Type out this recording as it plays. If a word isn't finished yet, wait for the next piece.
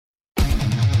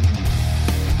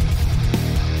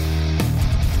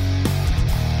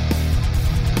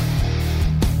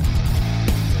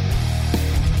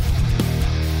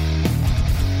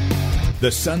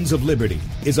The Sons of Liberty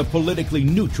is a politically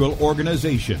neutral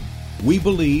organization. We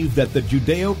believe that the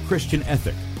Judeo-Christian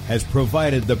ethic has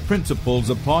provided the principles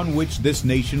upon which this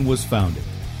nation was founded.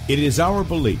 It is our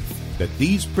belief that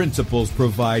these principles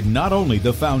provide not only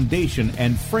the foundation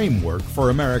and framework for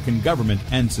American government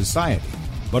and society,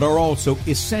 but are also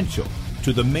essential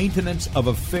to the maintenance of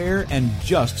a fair and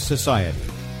just society.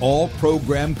 All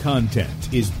program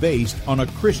content is based on a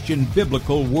Christian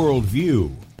biblical worldview.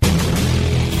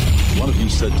 One of you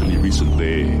said to me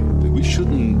recently that we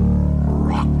shouldn't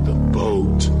rock the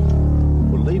boat.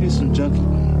 Well, ladies and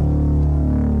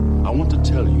gentlemen, I want to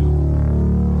tell you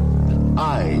that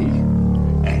I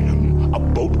am a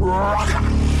boat rocker.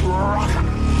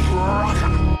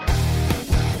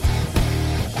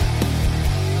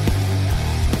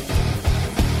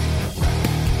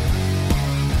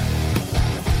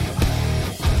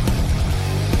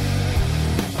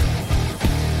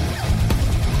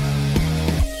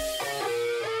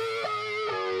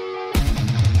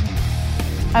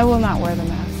 I will not wear the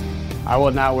mask. I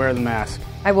will not wear the mask.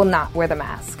 I will not wear the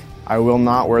mask. I will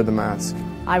not wear the mask.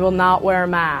 I will not wear a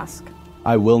mask.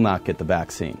 I will not get the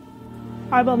vaccine.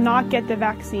 I will not get the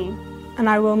vaccine. And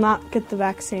I will not get the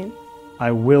vaccine.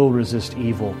 I will resist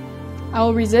evil. I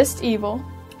will resist evil.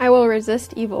 I will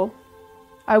resist evil.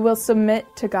 I will submit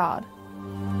to God.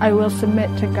 I will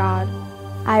submit to God.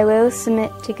 I will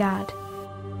submit to God.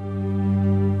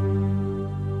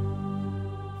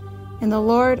 In the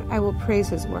Lord I will praise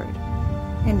His word.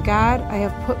 In God I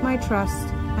have put my trust,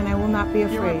 and I will not be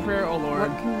afraid. Hear my prayer, O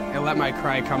Lord, and let my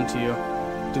cry come to you.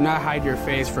 Do not hide your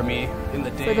face from me in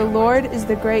the day. For the Lord is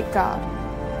the great God,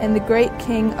 and the great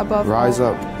King above all. Rise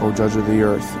up, O judge of the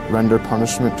earth, render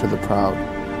punishment to the proud.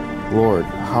 Lord,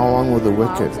 how long will the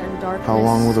wicked,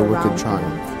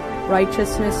 triumph?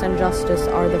 Righteousness and justice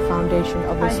are the foundation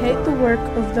of this I hate the work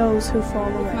of those who fall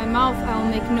away. With my mouth I will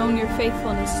make known your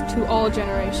faithfulness to all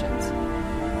generations.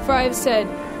 For I have said,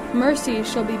 mercy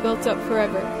shall be built up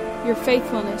forever. Your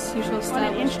faithfulness you shall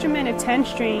establish. On an instrument of 10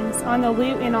 strings, on the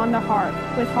lute and on the harp,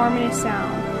 with harmonious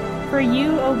sound. For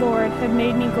you, O Lord, have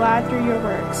made me glad through your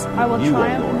works. I will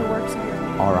triumph in the works of your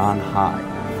hands. Are on high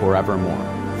forevermore.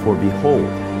 For behold,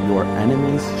 your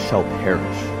enemies shall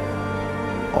perish.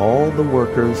 All the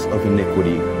workers of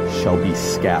iniquity shall be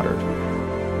scattered.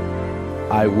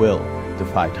 I will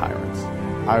defy tyrants.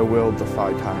 I will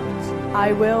defy tyrants.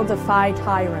 I will defy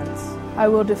tyrants. I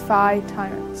will defy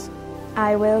tyrants.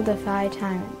 I will defy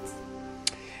tyrants.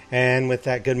 And with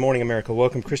that, good morning, America.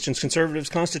 Welcome, Christians, conservatives,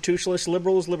 constitutionalists,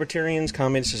 liberals, libertarians,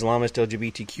 communists, Islamists,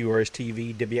 LGBTQ,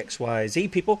 RSTV,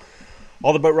 WXYZ people,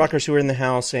 all the boat rockers who are in the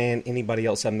house, and anybody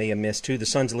else I may have missed, to the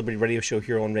Sons of Liberty radio show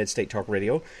here on Red State Talk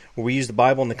Radio, where we use the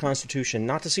Bible and the Constitution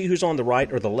not to see who's on the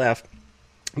right or the left,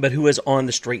 but who is on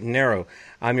the straight and narrow.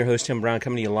 I'm your host, Tim Brown,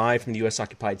 coming to you live from the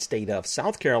U.S.-occupied state of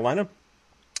South Carolina,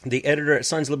 the editor at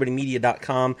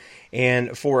sonslibertymedia.com,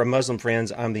 and for our Muslim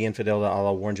friends, I'm the infidel that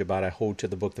Allah warned you about. I hold to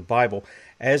the book, the Bible,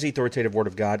 as the authoritative Word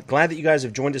of God. Glad that you guys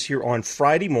have joined us here on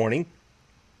Friday morning,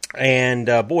 and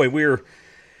boy, we're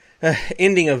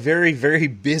ending a very, very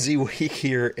busy week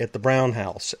here at the Brown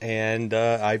House. And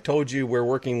I've told you we're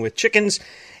working with chickens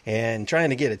and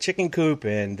trying to get a chicken coop,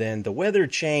 and then the weather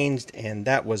changed, and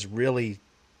that was really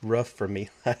rough for me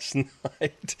last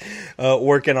night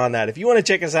working on that. If you want to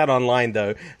check us out online,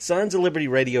 though,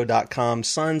 sonsoflibertyradio.com,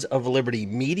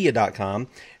 sonsoflibertymedia.com. In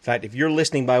fact, if you're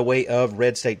listening by way of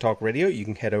Red State Talk Radio, you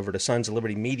can head over to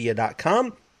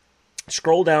sonsoflibertymedia.com.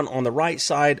 Scroll down on the right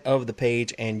side of the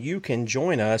page, and you can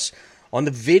join us on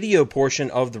the video portion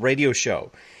of the radio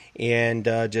show. And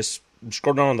just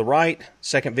scroll down on the right,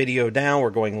 second video down,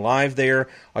 we're going live there.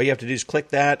 All you have to do is click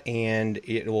that, and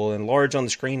it will enlarge on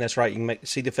the screen. That's right, you can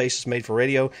see the faces made for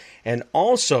radio. And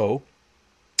also,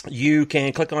 you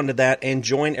can click onto that and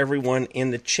join everyone in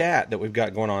the chat that we've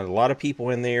got going on. A lot of people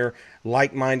in there,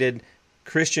 like-minded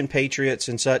Christian patriots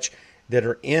and such, that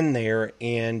are in there,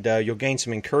 and you'll gain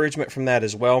some encouragement from that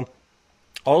as well.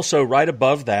 Also, right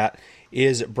above that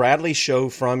is Bradley's show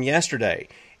from yesterday,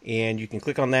 and you can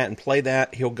click on that and play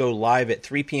that. He'll go live at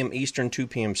 3 p.m. Eastern, 2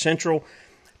 p.m. Central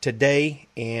today,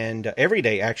 and every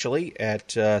day, actually,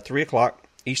 at 3 o'clock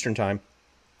Eastern Time.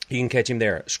 You can catch him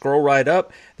there. Scroll right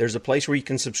up. There's a place where you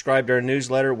can subscribe to our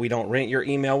newsletter. We don't rent your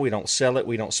email. We don't sell it.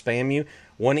 We don't spam you.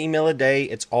 One email a day.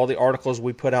 It's all the articles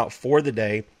we put out for the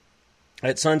day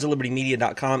at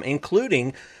sonsoflibertymedia.com,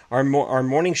 including our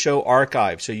morning show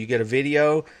archive. So you get a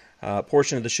video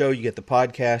portion of the show, you get the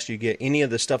podcast, you get any of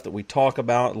the stuff that we talk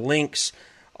about, links,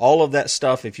 all of that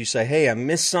stuff. If you say, hey, I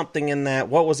missed something in that,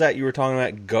 what was that you were talking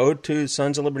about? Go to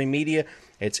Sons of Liberty Media.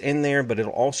 It's in there, but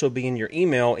it'll also be in your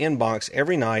email inbox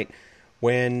every night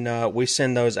when we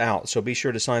send those out. So be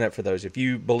sure to sign up for those. If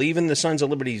you believe in the Sons of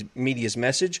Liberty Media's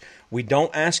message, we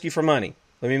don't ask you for money.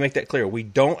 Let me make that clear. We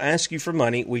don't ask you for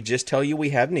money. We just tell you we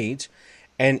have needs.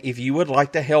 And if you would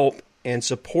like to help and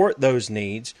support those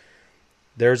needs,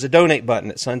 there's a donate button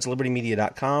at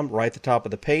sonsoflibertymedia.com right at the top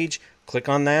of the page. Click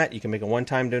on that. You can make a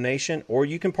one-time donation, or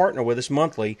you can partner with us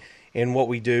monthly in what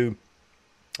we do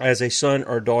as a son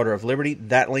or daughter of liberty.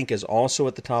 That link is also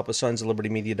at the top of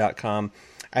sonsoflibertymedia.com.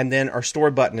 And then our store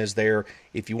button is there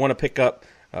if you want to pick up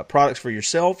products for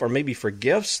yourself or maybe for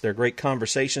gifts. They're great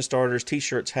conversation starters,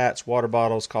 T-shirts, hats, water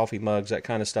bottles, coffee mugs, that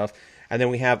kind of stuff. And then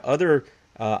we have other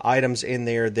items in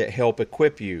there that help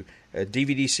equip you. A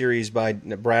DVD series by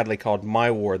Bradley called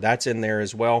My War, that's in there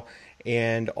as well.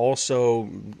 And also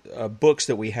books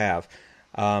that we have.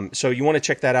 So you want to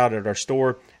check that out at our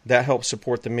store. That helps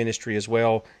support the ministry as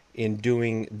well in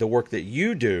doing the work that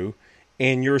you do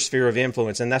in your sphere of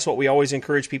influence. And that's what we always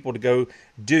encourage people to go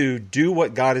do. Do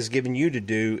what God has given you to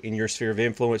do in your sphere of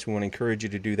influence. We want to encourage you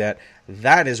to do that.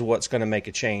 That is what's going to make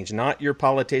a change, not your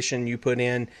politician you put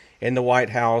in the White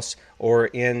House or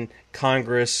in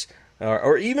Congress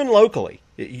or even locally.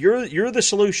 You're the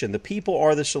solution. The people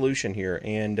are the solution here,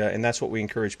 and that's what we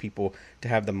encourage people to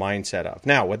have the mindset of.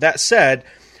 Now, with that said,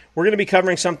 we're going to be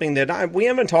covering something that we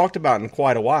haven't talked about in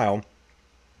quite a while.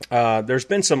 There's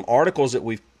been some articles that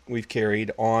we've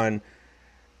carried on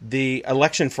the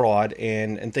election fraud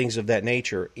and things of that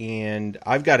nature. And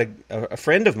I've got a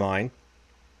friend of mine.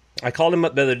 I called him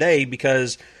up the other day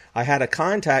because I had a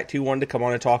contact who wanted to come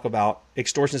on and talk about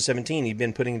Extortion 17. He'd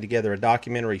been putting together a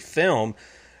documentary film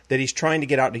that he's trying to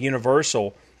get out to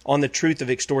Universal on the truth of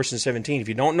Extortion 17. If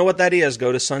you don't know what that is,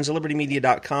 go to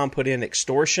sonsoflibertymedia.com, put in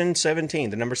Extortion 17,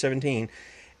 the number 17,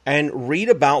 and read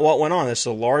about what went on. This is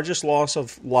the largest loss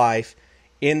of life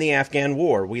in the Afghan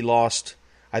war. We lost,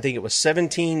 I think it was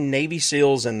 17 Navy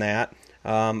SEALs in that,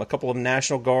 a couple of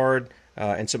National Guard,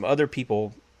 and some other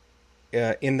people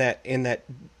in that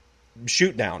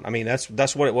shoot down. I mean,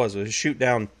 that's what it was. It was a shoot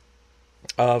down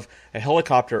of a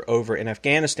helicopter over in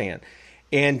Afghanistan.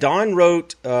 And Don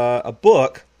wrote a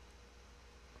book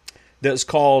that's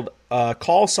called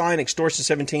Call Sign Extortion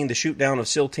 17, The Shoot Down of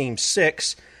SEAL Team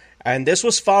 6. And this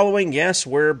was following, yes,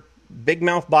 where Big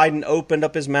Mouth Biden opened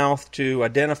up his mouth to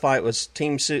identify it was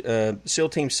SEAL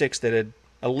Team 6 that had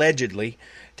allegedly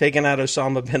taken out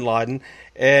Osama bin Laden.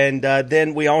 And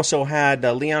then we also had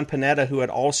Leon Panetta, who had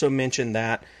also mentioned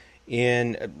that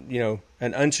in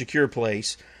an unsecure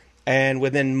place. And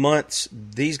within months,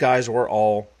 these guys were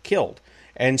all killed.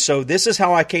 And so this is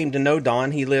how I came to know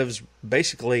Don. He lives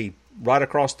basically right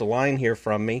across the line here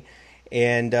from me.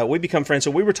 And we become friends.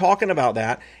 So we were talking about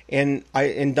that, and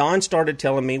Don started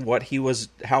telling me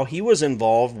how he was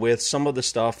involved with some of the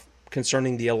stuff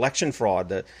concerning the election fraud.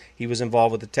 That he was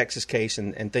involved with the Texas case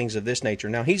and things of this nature.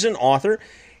 Now he's an author.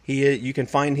 You can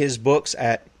find his books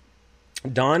at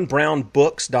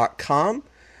donbrownbooks.com.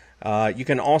 You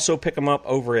can also pick them up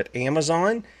over at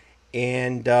Amazon.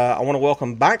 And I want to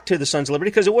welcome back to the Sons of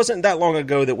Liberty, because it wasn't that long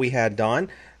ago that we had Don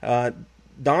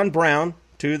Brown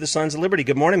to the Sons of Liberty.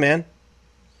 Good morning, man.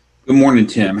 Good morning,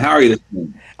 Tim. How are you this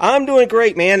morning? I'm doing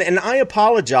great, man, and I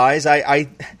apologize. I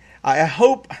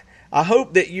hope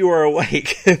that you are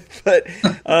awake, but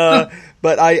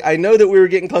I know that we were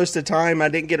getting close to time. I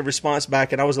didn't get a response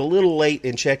back, and I was a little late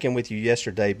in checking with you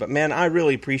yesterday. But man, I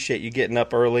really appreciate you getting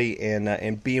up early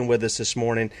and being with us this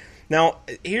morning. Now,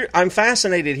 here I'm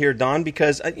fascinated here, Don,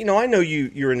 because I know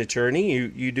you're an attorney.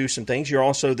 You do some things. You're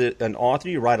also an author.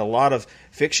 You write a lot of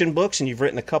fiction books, and you've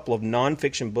written a couple of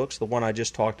nonfiction books. The one I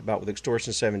just talked about with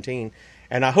Extortion 17,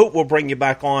 and I hope we'll bring you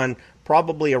back on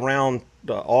probably around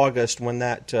August when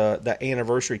that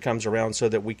anniversary comes around, so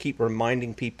that we keep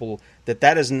reminding people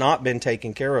that has not been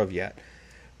taken care of yet.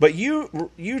 But you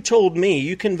told me,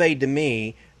 you conveyed to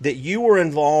me that you were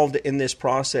involved in this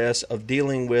process of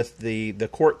dealing with the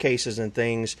court cases and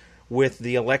things with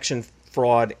the election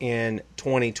fraud in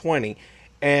 2020.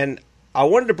 And I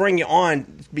wanted to bring you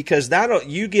on because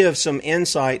you give some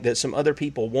insight that some other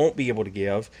people won't be able to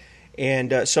give.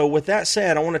 And so with that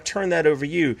said, I want to turn that over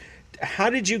to you.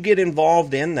 How did you get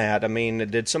involved in that? I mean,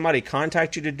 did somebody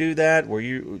contact you to do that? Were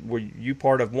you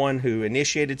part of one who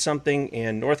initiated something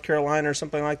in North Carolina or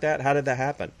something like that? How did that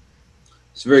happen?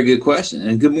 It's a very good question.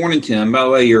 And good morning, Tim. By the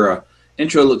way, your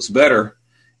intro looks better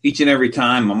each and every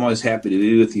time. I'm always happy to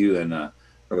be with you. And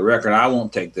for the record, I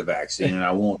won't take the vaccine, and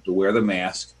I won't wear the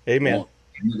mask. Amen. I won't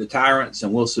submit to tyrants,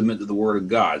 and we'll submit to the Word of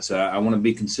God. So I want to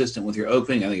be consistent with your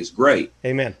opening. I think it's great.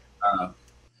 Amen.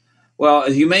 Well,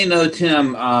 as you may know,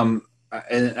 Tim, and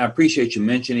I appreciate you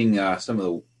mentioning some of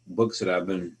the books that I've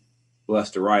been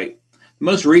blessed to write.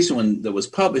 most recent one that was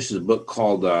published is a book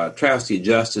called Travesty of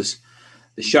Justice,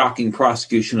 The Shocking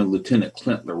Prosecution of Lieutenant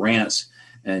Clint Lorance.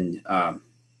 And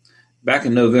back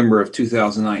in November of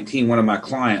 2019, one of my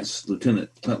clients, Lieutenant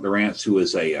Clint Lorance, who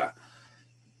was a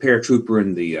paratrooper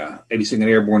in the 82nd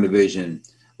Airborne Division,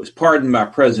 was pardoned by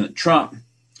President Trump.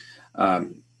 I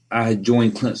had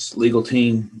joined Clint's legal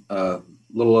team a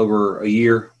little over a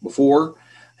year before.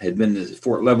 I had been to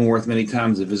Fort Leavenworth many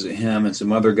times to visit him and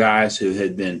some other guys who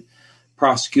had been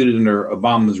prosecuted under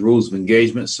Obama's rules of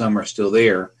engagement. Some are still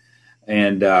there.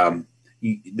 And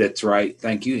that's right.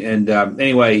 Thank you. And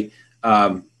anyway,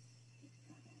 let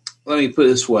me put it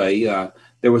this way.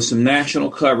 There was some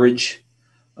national coverage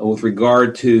with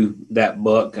regard to that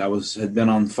book. I had been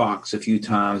on Fox a few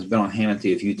times, been on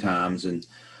Hannity a few times. And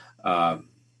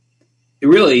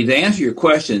really, to answer your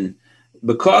question,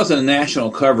 because of the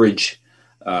national coverage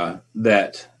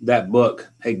that book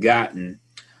had gotten,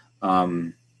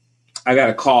 I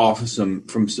got a call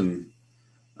from some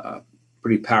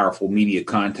pretty powerful media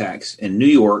contacts in New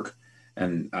York,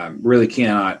 and I'm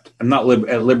not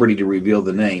at liberty to reveal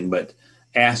the name, but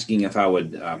asking if I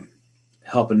would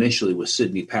help initially with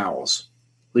Sidney Powell's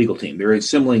legal team. They're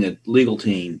assembling a legal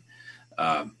team,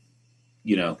 to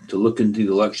look into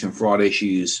the election fraud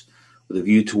issues with a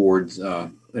view towards,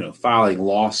 filing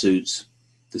lawsuits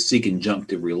to seek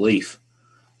injunctive relief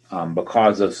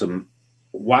because of some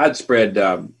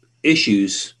widespread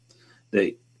issues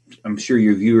that I'm sure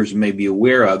your viewers may be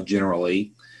aware of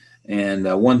generally. And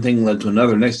one thing led to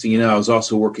another. Next thing you know, I was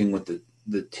also working with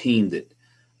the team that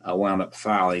wound up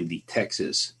filing the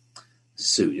Texas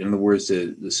suit. In other words,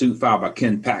 the suit filed by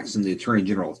Ken Paxton, the Attorney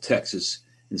General of Texas,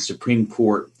 in the Supreme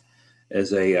Court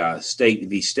as a state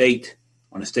v. state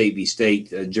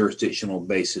jurisdictional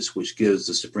basis, which gives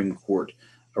the Supreme Court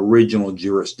original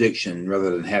jurisdiction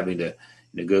rather than having to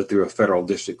go through a federal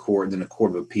district court and then a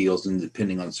court of appeals, and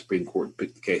depending on the Supreme Court to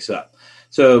pick the case up.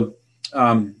 So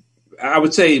I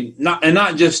would say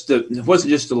it wasn't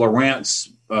just the Lorance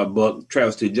book,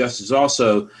 Travesty of Justice,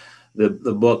 also the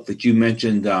book that you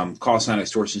mentioned, Call Sign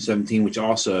Extortion 17, which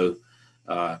also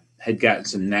had gotten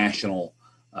some national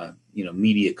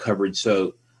media coverage.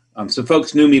 So some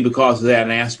folks knew me because of that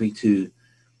and asked me to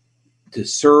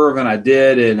serve, and I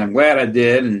did, and I'm glad I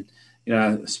did. And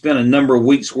I spent a number of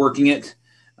weeks working it.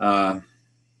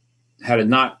 Had it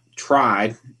not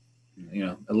tried,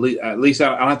 at least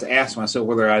I don't have to ask myself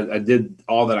whether I did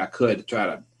all that I could to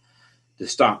try to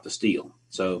stop the steal.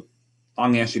 So,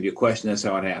 long answer to your question, that's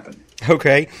how it happened.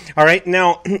 Okay, all right.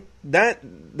 Now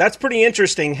that's pretty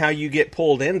interesting how you get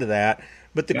pulled into that.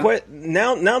 But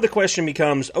now the question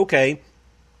becomes, okay,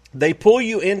 they pull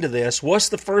you into this. What's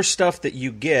the first stuff that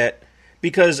you get?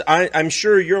 Because I'm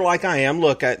sure you're like I am.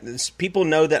 Look, people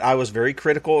know that I was very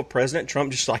critical of President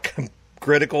Trump, just like I'm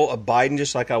critical of Biden,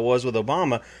 just like I was with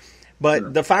Obama.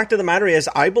 But the fact of the matter is,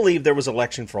 I believe there was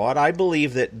election fraud. I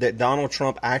believe that Donald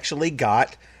Trump actually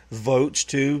got votes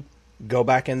to go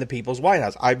back in the people's White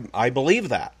House. I believe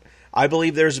that. I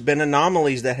believe there's been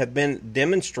anomalies that have been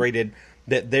demonstrated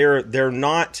that they're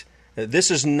not. This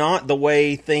is not the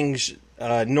way things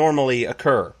normally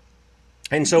occur.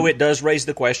 And so it does raise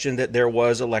the question that there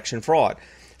was election fraud.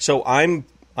 So I'm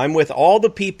with all the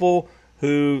people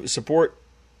who support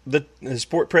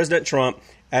President Trump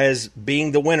as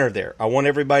being the winner there. I want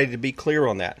everybody to be clear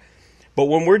on that. But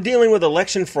when we're dealing with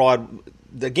election fraud,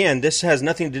 again, this has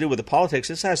nothing to do with the politics.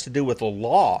 This has to do with the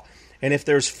law. And if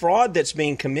there's fraud that's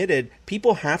being committed,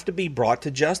 people have to be brought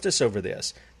to justice over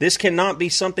this. This cannot be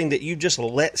something that you just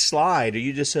let slide, or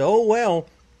you just say, oh, well,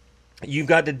 you've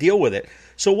got to deal with it.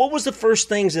 So what was the first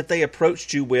things that they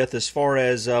approached you with as far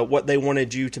as what they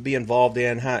wanted you to be involved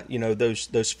in, how,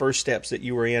 those first steps that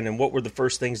you were in, and what were the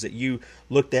first things that you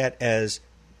looked at as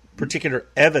particular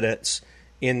evidence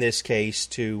in this case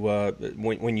to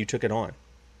when you took it on?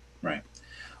 Right.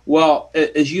 Well,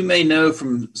 as you may know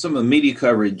from some of the media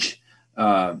coverage,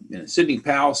 Sidney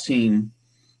Powell's team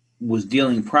was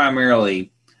dealing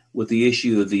primarily with the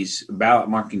issue of these ballot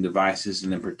marking devices,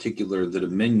 and in particular the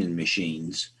Dominion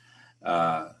machines.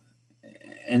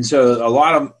 And so a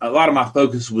lot of my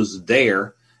focus was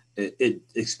there. It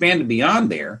expanded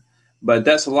beyond there, but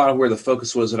that's a lot of where the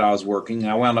focus was that I was working.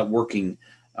 I wound up working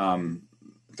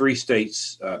 3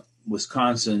 states,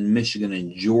 Wisconsin, Michigan,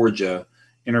 and Georgia,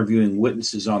 interviewing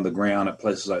witnesses on the ground at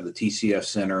places like the TCF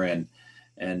Center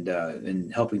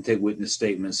and helping take witness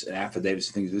statements and affidavits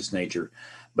and things of this nature.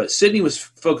 But Sidney was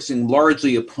focusing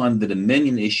largely upon the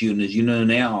Dominion issue, and as you know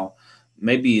now,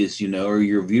 maybe as you know, or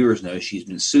your viewers know, she's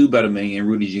been sued by Dominion.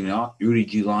 Rudy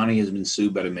Giuliani has been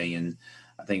sued by Dominion.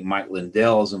 I think Mike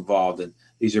Lindell is involved, and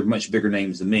these are much bigger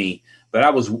names than me. But I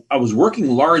was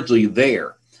working largely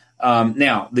there.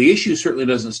 Now, the issue certainly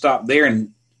doesn't stop there,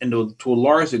 and to a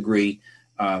large degree,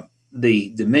 the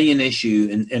Dominion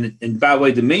issue, and by the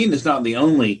way, Dominion is not the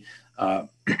only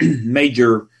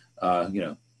major,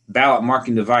 ballot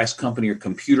marking device company or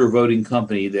computer voting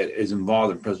company that is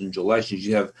involved in presidential elections.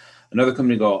 You have another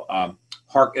company called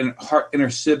Hart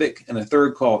InterCivic, and a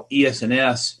third called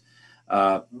ES&S.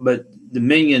 But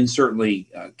Dominion certainly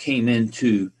came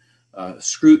into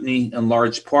scrutiny in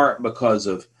large part because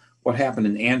of what happened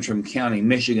in Antrim County,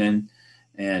 Michigan,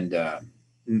 and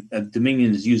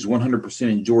Dominion is used 100%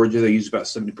 in Georgia. They use about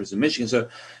 70% in Michigan.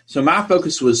 So my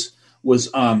focus was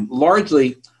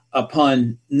largely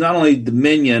upon not only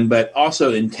Dominion, but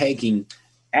also in taking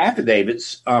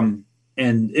affidavits and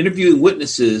interviewing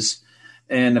witnesses,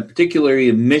 and particularly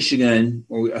in Michigan,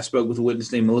 where I spoke with a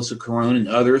witness named Melissa Carone and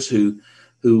others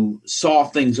who saw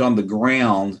things on the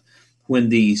ground when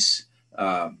these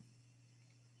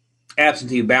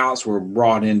absentee ballots were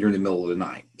brought in during the middle of the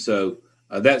night. So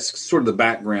that's sort of the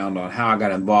background on how I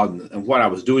got involved and what I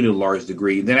was doing to a large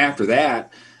degree. And then after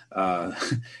that,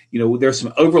 there's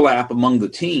some overlap among the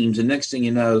teams. And next thing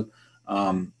you know,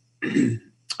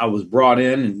 I was brought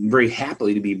in, and very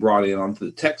happily to be brought in onto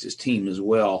the Texas team as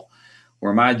well,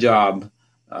 where my job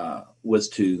was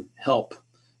to help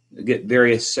get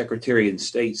various secretary and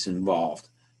states involved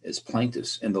as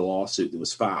plaintiffs in the lawsuit that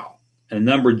was filed. And a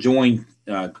number joined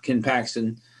Ken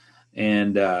Paxton,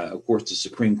 and of course the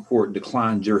Supreme Court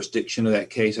declined jurisdiction of that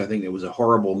case. I think it was a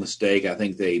horrible mistake. I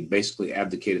think they basically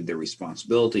abdicated their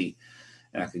responsibility,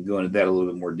 and I could go into that a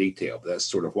little bit more detail, but that's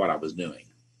sort of what I was doing.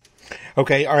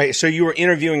 Okay, all right. So you were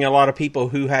interviewing a lot of people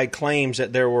who had claims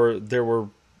that there were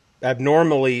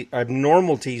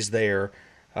abnormalities there.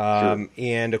 Sure.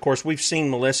 And of course, we've seen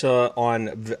Melissa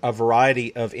on a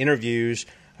variety of interviews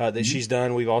that she's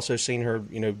done. We've also seen her,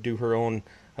 do her own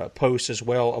posts as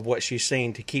well of what she's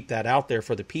seen to keep that out there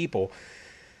for the people.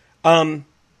 Are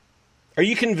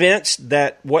you convinced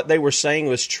that what they were saying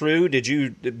was true? Did you,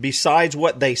 besides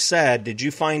what they said, did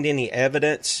you find any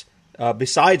evidence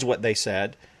besides what they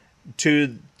said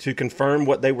to confirm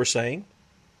what they were saying?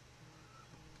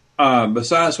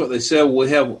 Besides what they said,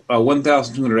 we have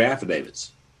 1,200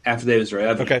 affidavits. Affidavits are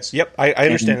evidence. Okay. Yep, I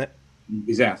understand that.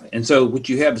 Exactly. And so what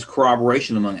you have is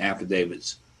corroboration among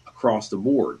affidavits across the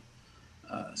board.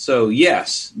 So,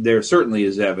 yes, there certainly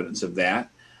is evidence of that.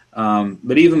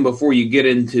 But even before you get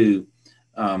into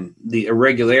the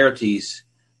irregularities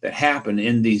that happen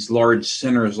in these large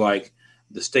centers like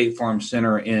the State Farm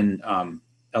Center in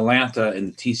Atlanta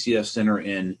and the TCF Center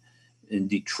in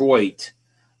Detroit,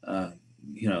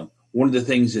 one of the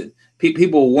things that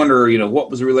people wonder, what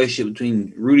was the relationship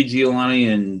between Rudy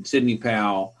Giuliani and Sidney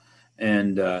Powell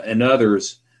and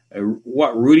others.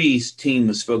 What Rudy's team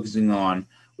was focusing on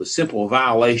was simple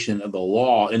violation of the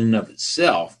law in and of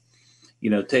itself.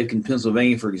 Taking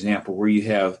Pennsylvania, for example, where you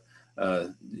have,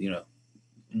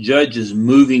 judges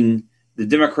moving, the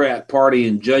Democrat Party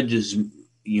and judges,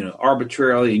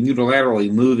 arbitrarily and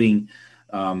unilaterally moving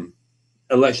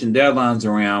election deadlines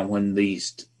around when the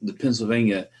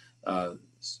Pennsylvania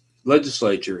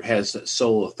legislature has that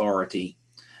sole authority,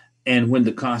 and when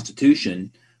the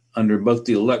Constitution, under both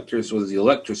the electors or the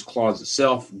electors clause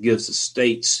itself, gives the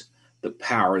states the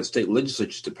power, the state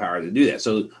legislatures the power to do that.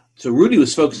 So Rudy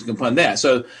was focusing upon that.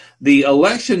 So the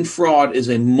election fraud is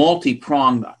a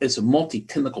multi-pronged, it's a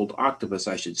multi-tentacled octopus,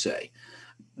 I should say.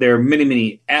 There are many,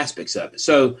 many aspects of it.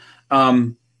 So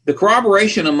the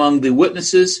corroboration among the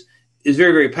witnesses is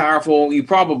very, very powerful. You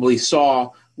probably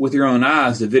saw with your own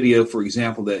eyes the video, for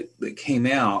example, that came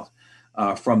out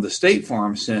from the State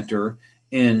Farm Center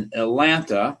in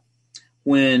Atlanta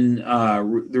when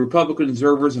the Republican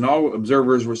observers and all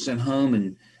observers were sent home,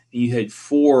 and you had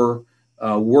 4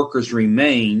 workers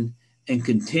remain and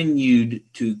continued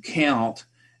to count,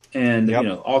 and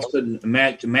Yep. All of a sudden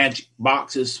magic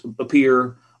boxes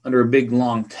appear under a big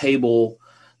long table.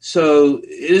 So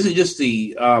it isn't just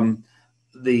the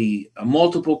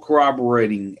multiple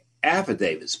corroborating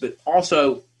affidavits, but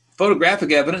also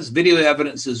photographic evidence, video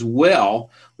evidence as well,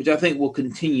 which I think will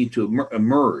continue to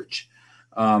emerge.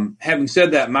 Having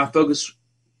said that, my focus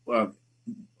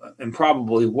and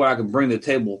probably what I can bring to the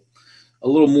table a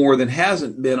little more than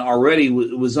hasn't been already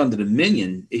was on the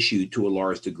Dominion issue to a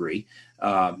large degree.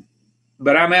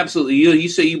 But I'm absolutely, you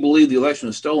say you believe the election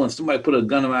was stolen. If somebody put a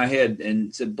gun in my head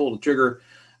and said, pull the trigger,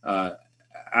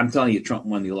 I'm telling you Trump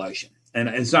won the election. And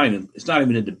it's not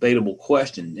even a debatable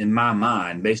question in my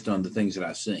mind based on the things that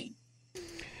I've seen.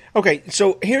 Okay,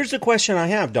 so here's the question I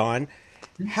have, Don.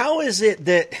 How is it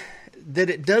that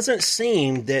it doesn't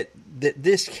seem that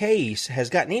this case has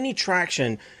gotten any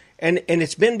traction, and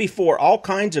it's been before all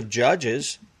kinds of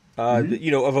judges,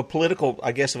 of a political,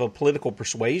 I guess, of a political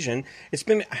persuasion. It's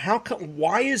been,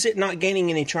 why is it not gaining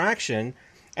any traction?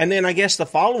 And then I guess the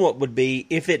follow-up would be,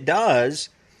 if it does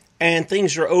and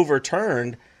things are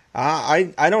overturned,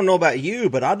 I don't know about you,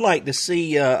 but I'd like to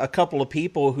see a couple of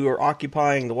people who are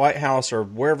occupying the White House or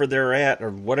wherever they're at or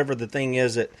whatever the thing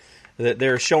is that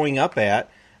they're showing up at.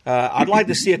 I'd like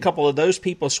to see a couple of those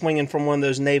people swinging from one of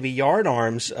those Navy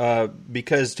yardarms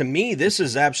because to me this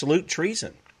is absolute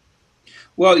treason.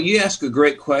 Well, you ask a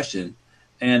great question,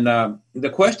 and the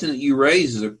question that you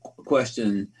raise is a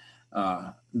question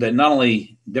that not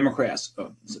only Democrats,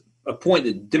 a point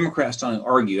that Democrats don't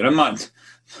argue, and I'm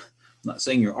not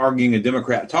saying you're arguing a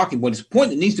Democrat talking point. It's a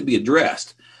point that needs to be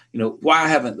addressed. Why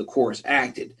haven't the courts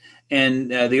acted?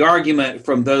 And the argument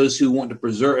from those who want to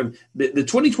preserve the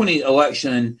 2020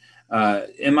 election,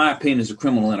 in my opinion, is a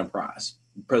criminal enterprise.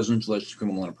 Presidential election is a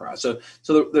criminal enterprise. So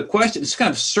the question is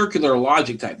kind of circular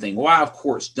logic type thing. Why have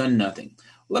courts done nothing?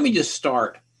 Let me just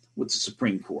start with the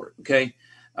Supreme Court. Okay,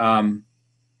 when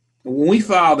we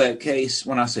filed that case,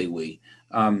 when I say we,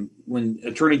 when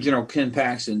Attorney General Ken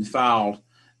Paxton filed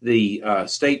the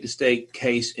state-to-state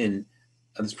case in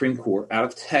the Supreme Court out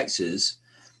of Texas,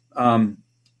 the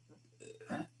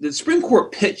Supreme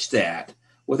Court pitched that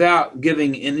without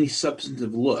giving any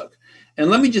substantive look. And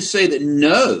let me just say that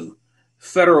no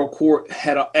federal court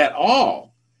at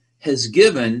all has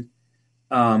given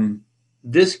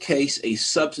this case a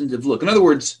substantive look. In other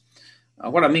words,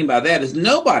 what I mean by that is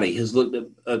nobody has looked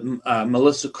at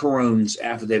Melissa Carone's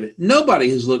affidavit. Nobody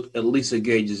has looked at Lisa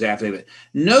Gage's affidavit.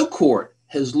 No court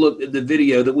has looked at the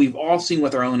video that we've all seen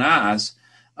with our own eyes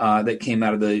that came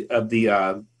out of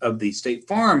the State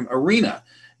Farm arena.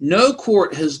 No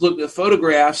court has looked at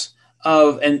photographs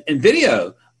of and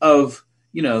video of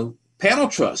panel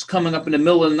trucks coming up in the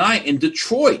middle of the night in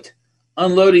Detroit,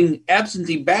 unloading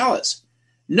absentee ballots.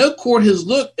 No court has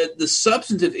looked at the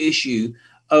substantive issue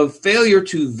of failure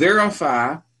to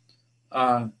verify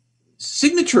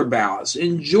signature ballots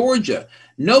in Georgia.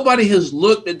 Nobody has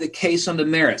looked at the case on the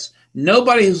merits.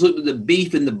 Nobody has looked at the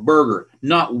beef in the burger.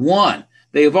 Not one.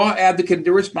 They have all advocated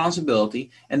their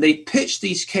responsibility, and they pitch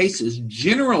these cases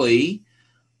generally,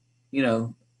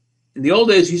 in the old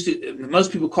days,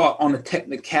 most people call it on a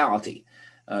technicality.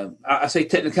 I say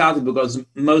technicality because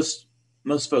most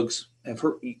folks have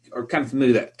heard, are kind of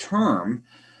familiar with that term.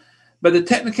 But the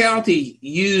technicality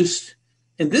used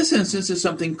in this instance is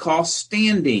something called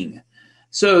standing.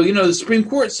 So, the Supreme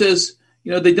Court says,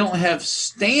 they don't have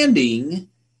standing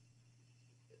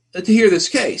to hear this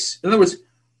case. In other words,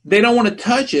 they don't want to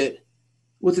touch it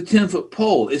with a 10-foot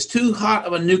pole. It's too hot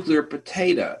of a nuclear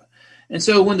potato. And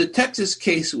so when the Texas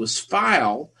case was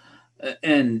filed,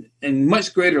 and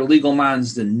much greater legal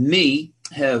minds than me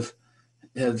have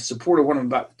supported what I'm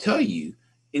about to tell you,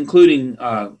 including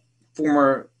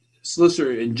former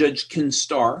solicitor and Judge Ken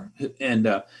Starr, and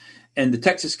the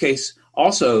Texas case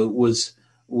also was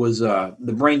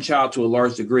the brainchild to a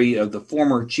large degree of the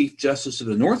former Chief Justice of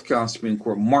the North Carolina Supreme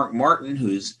Court, Mark Martin, who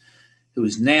is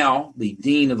now the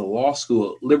dean of the law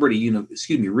school at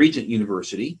Regent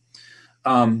University.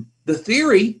 The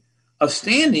theory of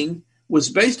standing was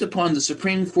based upon the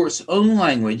Supreme Court's own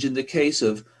language in the case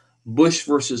of Bush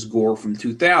versus Gore from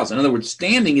 2000. In other words,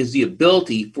 standing is the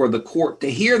ability for the court to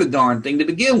hear the darn thing to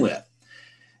begin with.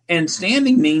 And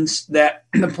standing means that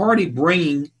the party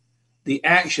bringing the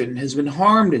action has been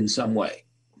harmed in some way.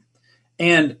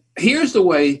 And here's the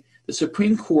way the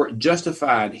Supreme Court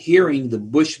justified hearing the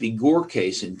Bush v. Gore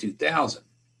case in 2000.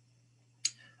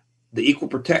 The Equal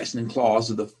Protection Clause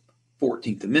of the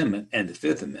 14th Amendment and the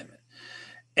Fifth Amendment.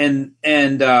 And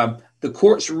the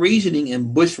court's reasoning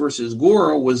in Bush versus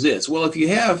Gore was this. Well, if you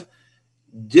have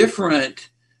different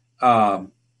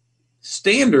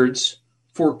standards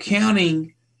for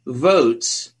counting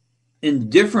votes in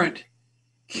different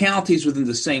counties within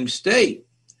the same state,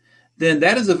 then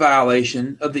that is a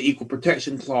violation of the Equal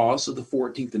Protection Clause of the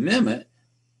 14th Amendment.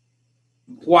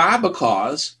 Why?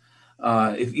 Because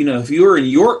if you're in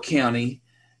York County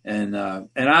and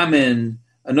I'm in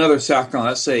another South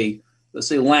Carolina, let's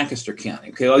say Lancaster County.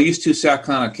 Okay, I'll use two South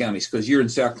Carolina counties because you're in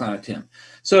South Carolina, Tim.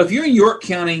 So if you're in York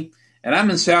County and I'm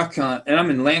in South Carolina and I'm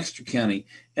in Lancaster County,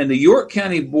 and the York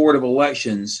County Board of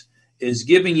Elections is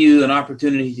giving you an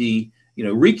opportunity,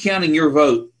 recounting your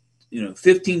vote,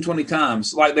 15, 20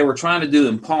 times, like they were trying to do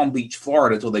in Palm Beach,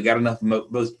 Florida, until they got enough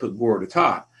votes to put Gore at the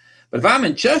top. But if I'm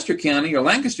in Chester County or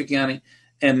Lancaster County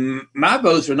and my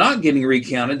votes are not getting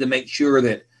recounted to make sure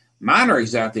that mine are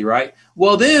exactly right,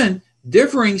 well, then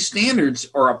differing standards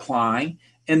are applying,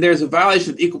 and there's a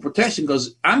violation of equal protection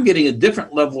because I'm getting a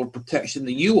different level of protection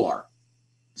than you are.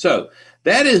 So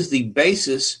that is the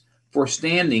basis for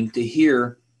standing to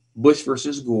hear Bush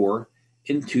versus Gore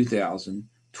in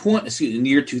 2020, in the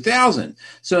year 2000.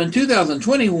 So in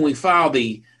 2020, when we filed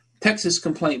the Texas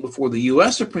complaint before the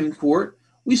U.S. Supreme Court,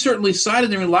 we certainly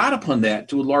cited and relied upon that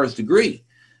to a large degree.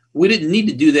 We didn't need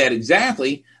to do that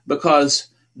exactly because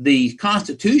the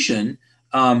Constitution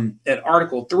at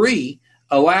Article 3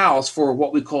 allows for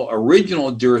what we call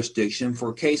original jurisdiction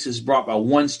for cases brought by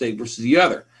one state versus the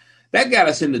other. That got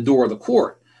us in the door of the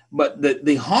court. But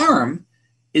the harm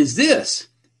is this.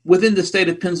 Within the state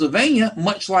of Pennsylvania,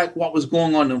 much like what was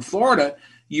going on in Florida,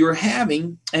 you're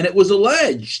having, and it was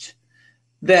alleged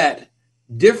that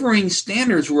differing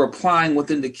standards were applying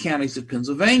within the counties of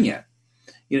Pennsylvania.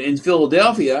 In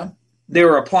Philadelphia, they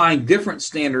were applying different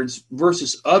standards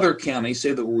versus other counties,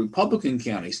 say that were Republican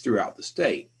counties throughout the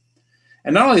state.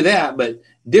 And not only that, but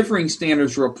differing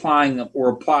standards were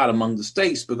applied among the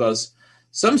states because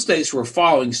some states were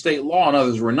following state law and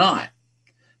others were not.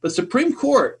 But Supreme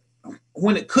Court,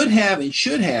 when it could have and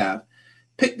should have,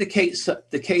 picked the case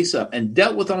up and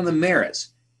dealt with it on the merits,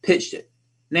 pitched it.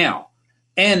 Now,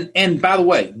 and by the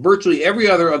way, virtually every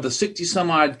other of the 60 some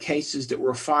odd cases that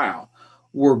were filed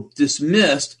were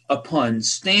dismissed upon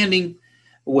standing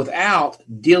without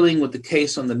dealing with the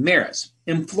case on the merits.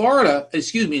 In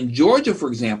Georgia, for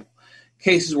example,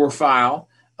 cases were filed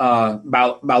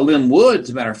by Lynn Wood, as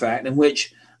a matter of fact, in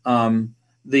which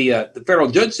the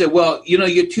federal judge said, "Well,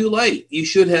 you're too late. You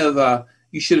should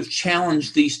have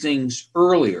challenged these things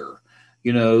earlier,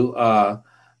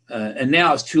 and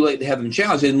now it's too late to have them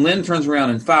challenged." And Lynn turns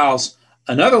around and files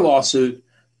another lawsuit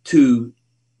to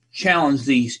challenge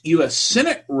the U.S.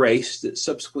 Senate race that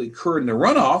subsequently occurred in the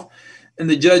runoff, and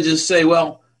the judges say,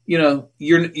 "Well,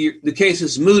 the case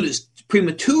is moot, it's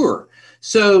premature."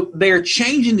 So they're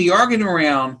changing the argument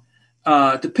around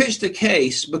to pitch the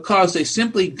case because they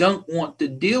simply don't want to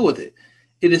deal with it.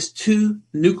 It is too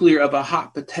nuclear of a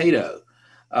hot potato.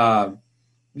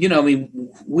 We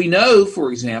know,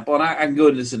 for example, and I can go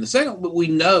into this in a second, but we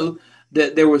know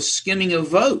that there was skimming of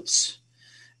votes.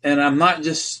 And I'm not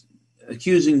just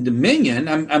accusing Dominion.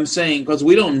 I'm saying because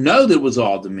we don't know that it was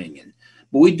all Dominion.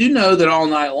 But we do know that all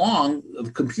night long,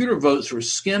 computer votes were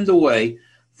skimmed away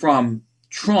from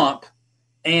Trump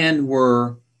and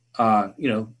were,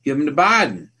 given to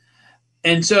Biden.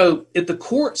 And so if the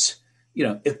courts,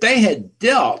 if they had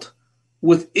dealt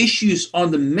with issues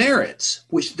on the merits,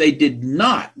 which they did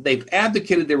not, they've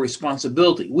abdicated their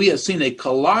responsibility. We have seen a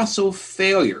colossal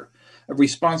failure of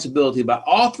responsibility by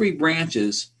all three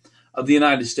branches of the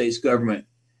United States government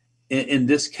in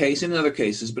this case and in other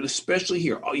cases, but especially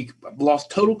here. I've lost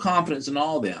total confidence in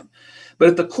all of them. But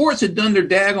if the courts had done their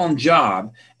daggone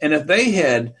job, and if they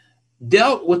had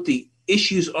dealt with the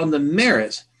issues on the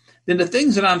merits, then the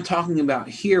things that I'm talking about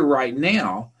here right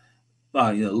now,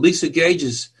 Lisa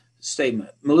Gage's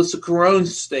statement, Melissa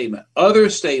Caron's statement, other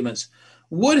statements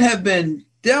would have been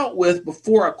dealt with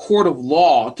before a court of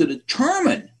law to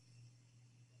determine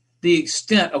the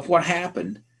extent of what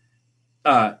happened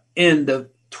in the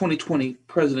 2020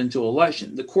 presidential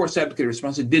election. The court's advocated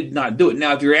responsibility did not do it.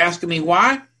 Now, if you're asking me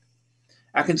why,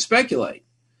 I can speculate.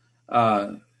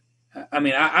 I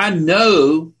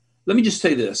know. Let me just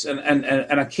say this, and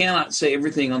I cannot say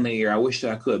everything on the air. I wish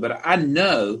that I could, but I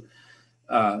know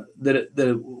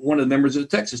that one of the members of the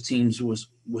Texas teams was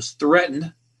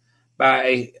threatened by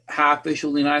a high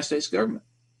official of the United States government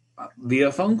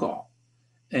via phone call,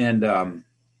 and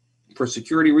for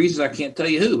security reasons, I can't tell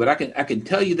you who, but I can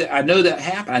tell you that I know that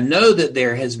happened. I know that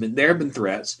there have been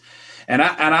threats, and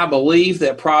I believe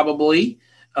that probably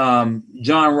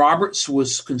John Roberts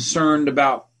was concerned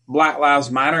about Black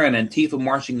Lives Matter and Antifa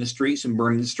marching the streets and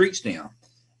burning the streets down.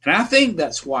 And I think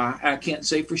that's why, I can't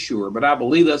say for sure, but I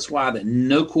believe that's why that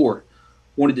no court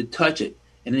wanted to touch it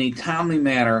in any timely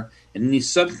manner, in any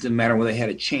substantive manner where they had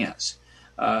a chance.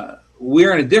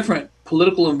 We're in a different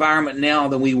political environment now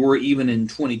than we were even in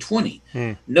 2020.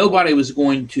 Nobody was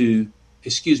going to,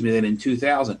 that in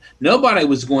 2000, nobody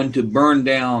was going to burn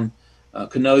down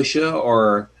Kenosha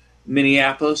or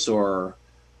Minneapolis or,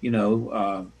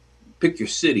 pick your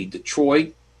city,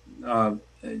 Detroit,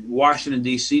 Washington,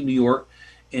 D.C., New York,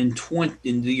 in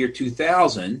the year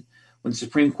 2000, when the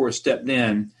Supreme Court stepped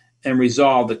in and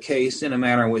resolved the case in a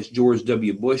manner in which George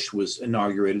W. Bush was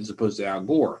inaugurated as opposed to Al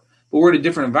Gore. But we're in a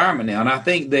different environment now, and I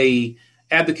think they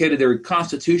abdicated their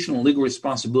constitutional and legal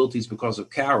responsibilities because of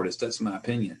cowardice. That's my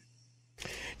opinion.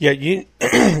 Yeah,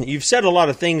 you've said a lot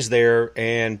of things there,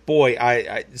 and boy,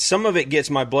 I some of it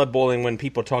gets my blood boiling when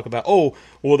people talk about,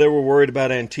 they were worried about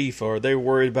Antifa, or they were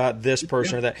worried about this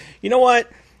person or that. You know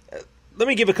what? Let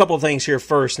me give a couple of things here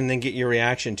first, and then get your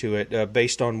reaction to it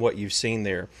based on what you've seen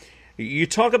there. You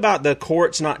talk about the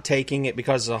courts not taking it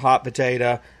because it's a hot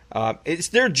potato. It's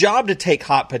their job to take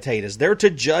hot potatoes. They're to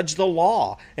judge the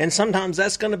law. And sometimes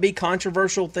that's going to be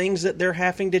controversial things that they're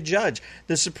having to judge.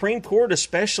 The Supreme Court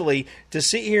especially, to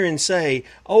sit here and say,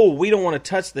 oh, we don't want to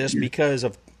touch this because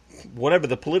of whatever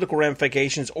the political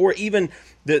ramifications or even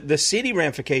the city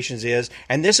ramifications is.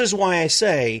 And this is why I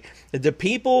say that the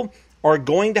people are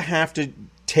going to have to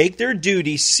take their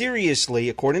duty seriously,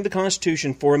 according to the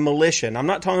Constitution, for a militia. And I'm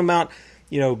not talking about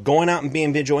going out and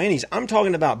being vigilantes. I'm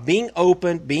talking about being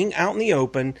open, being out in the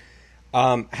open,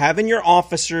 having your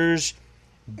officers,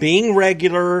 being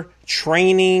regular,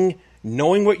 training,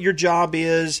 knowing what your job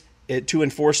is to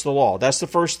enforce the law. That's the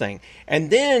first thing.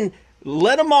 And then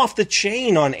let them off the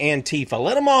chain on Antifa.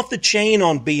 Let them off the chain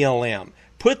on BLM.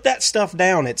 Put that stuff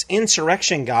down. It's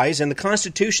insurrection, guys, and the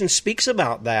Constitution speaks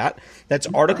about that. That's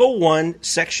Article 1,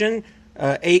 Section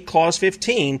 8, Clause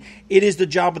 15. It is the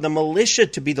job of the militia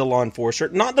to be the law enforcer,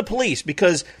 not the police,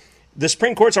 because the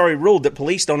Supreme Court's already ruled that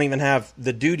police don't even have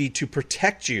the duty to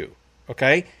protect you,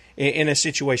 okay, in a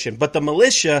situation. But the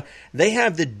militia, they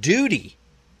have the duty.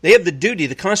 They have the duty,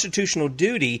 the constitutional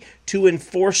duty, to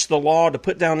enforce the law, to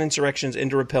put down insurrections,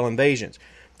 and to repel invasions.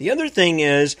 The other thing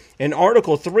is, in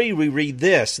Article 3, we read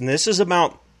this, and this is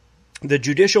about the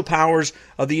judicial powers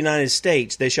of the United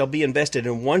States. They shall be invested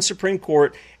in one Supreme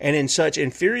Court and in such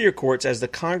inferior courts as the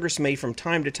Congress may from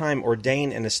time to time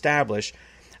ordain and establish.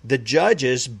 The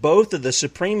judges, both of the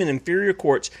Supreme and inferior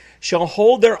courts, shall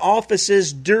hold their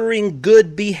offices during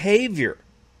good behavior.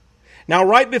 Now,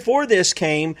 right before this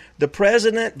came, the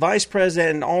President, Vice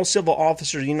President, and all civil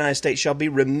officers of the United States shall be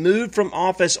removed from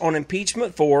office on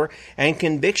impeachment for and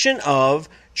conviction of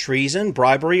treason,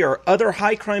 bribery, or other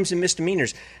high crimes and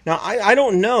misdemeanors. Now, I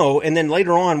don't know, and then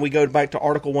later on we go back to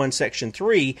Article 1, Section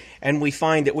 3, and we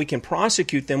find that we can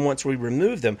prosecute them once we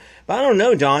remove them. But I don't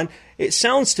know, Don. It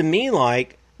sounds to me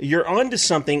like you're onto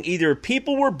something. Either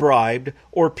people were bribed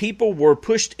or people were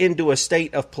pushed into a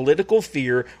state of political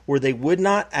fear where they would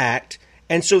not act.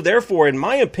 And so therefore, in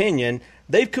my opinion,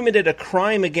 they've committed a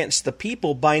crime against the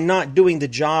people by not doing the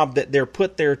job that they're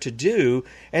put there to do.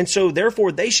 And so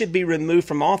therefore, they should be removed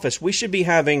from office. We should be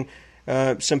having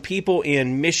some people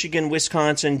in Michigan,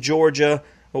 Wisconsin, Georgia.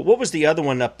 What was the other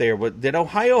one up there? Did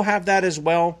Ohio have that as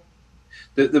well?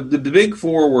 The big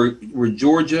four were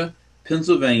Georgia,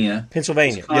 Pennsylvania,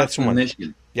 Wisconsin, that's one. And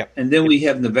Michigan. Yep. And then we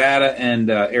have Nevada and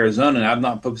Arizona, and I've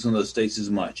not focused on those states as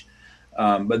much.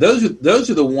 But those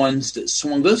are the ones that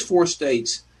swung. Those four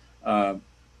states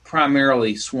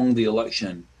primarily swung the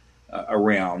election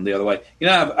around the other way.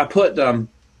 I put. I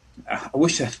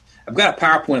wish I've got a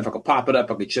PowerPoint. If I could pop it up,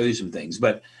 I could show you some things.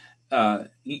 But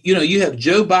you have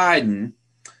Joe Biden,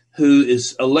 who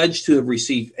is alleged to have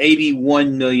received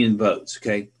 81 million votes.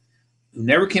 Okay, who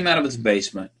never came out of his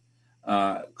basement.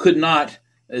 Could not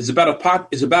is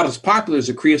about as popular as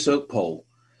a creosote pole.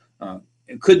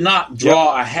 Could not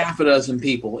draw a half a dozen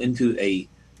people into a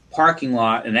parking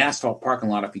lot, an asphalt parking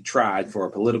lot, if he tried for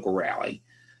a political rally.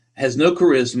 Has no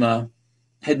charisma,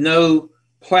 had no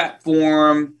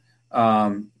platform,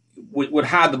 would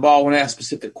hide the ball when asked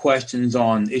specific questions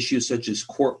on issues such as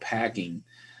court packing.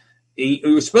 He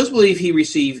was supposed to believe he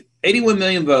received 81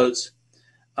 million votes.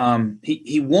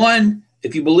 He won,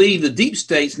 if you believe the deep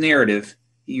state's narrative.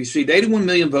 He received 81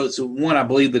 million votes. Won, I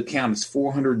believe the count is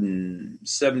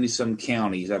 470-some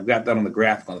counties. I've got that on the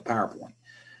graphic on the PowerPoint.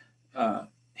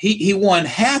 He won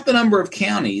half the number of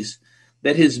counties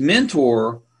that his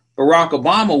mentor, Barack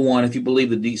Obama, won, if you believe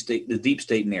the deep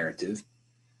state narrative.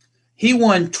 He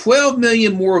won 12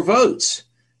 million more votes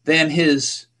than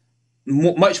his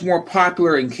much more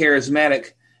popular and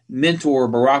charismatic mentor,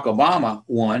 Barack Obama,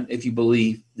 won, if you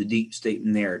believe the deep state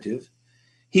narrative.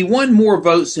 He won more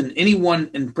votes than anyone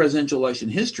in presidential election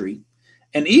history.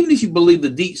 And even if you believe the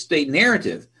deep state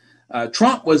narrative,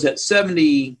 Trump was at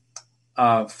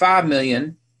 75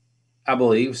 million, I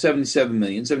believe, 77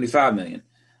 million, 75 million.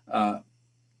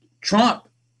 Trump,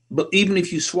 but even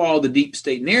if you swallow the deep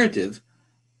state narrative,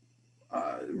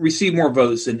 received more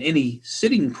votes than any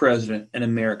sitting president in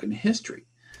American history.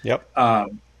 Yep.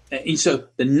 And so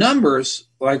the numbers,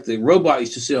 like the robot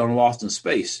used to say on Lost in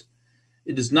Space,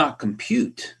 it does not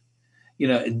compute.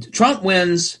 Trump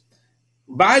wins,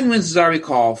 Biden wins, as I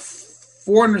recall,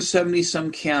 470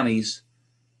 some counties,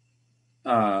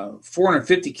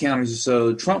 450 counties or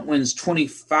so. Trump wins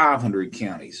 2,500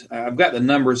 counties. I've got the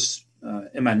numbers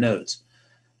in my notes.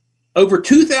 Over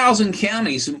 2,000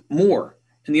 counties more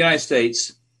in the United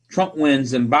States, Trump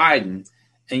wins than Biden,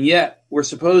 and yet we're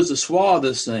supposed to swallow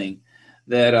this thing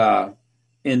that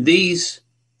in these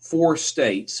four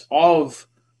states, all of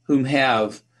whom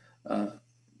have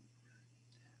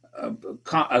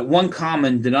one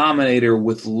common denominator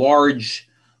with large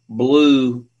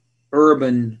blue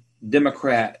urban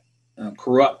Democrat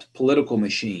corrupt political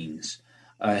machines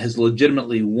has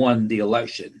legitimately won the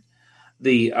election.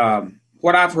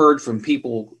 What I've heard from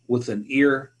people with an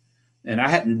ear,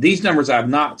 and these numbers I've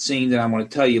not seen that I'm going to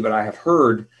tell you, but I have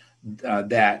heard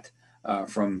that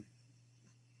from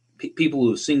people who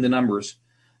have seen the numbers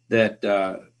that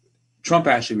Trump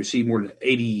actually received more than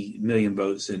 80 million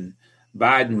votes and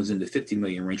Biden was in the 50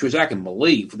 million range, which I can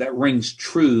believe. That rings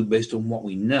true based on what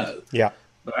we know. Yeah.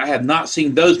 But I have not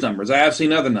seen those numbers. I have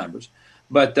seen other numbers.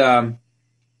 But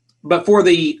for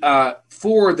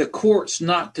the courts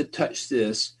not to touch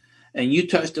this, and you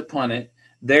touched upon it,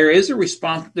 there is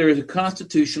a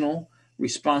constitutional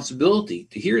responsibility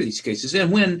to hear these cases.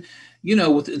 And when,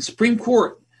 with the Supreme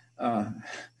Court, now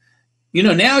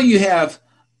you have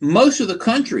most of the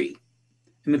country.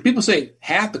 I mean, people say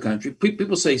half the country.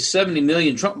 People say 70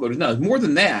 million Trump voters. No, more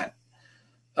than that,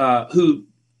 who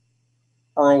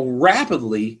are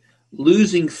rapidly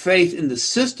losing faith in the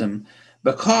system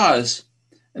because,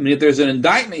 if there's an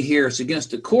indictment here, it's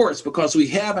against the courts because we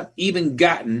haven't even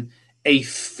gotten a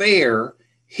fair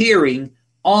hearing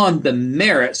on the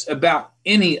merits about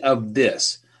any of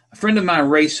this. A friend of mine,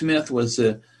 Ray Smith, was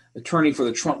the attorney for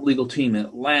the Trump legal team in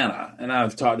Atlanta, and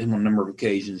I've talked to him on a number of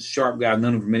occasions. Sharp guy, I've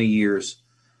known him for many years.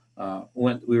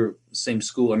 We were same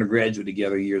school, undergraduate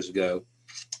together years ago.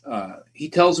 He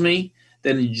tells me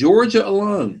that in Georgia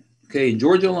alone,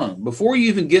 before you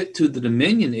even get to the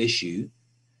Dominion issue,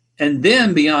 and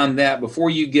then beyond that, before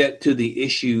you get to the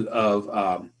issue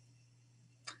of,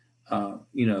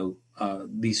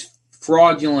 these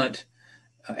fraudulent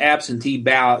absentee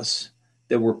ballots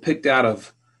that were picked out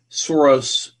of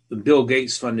Soros, Bill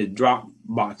Gates funded drop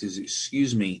boxes,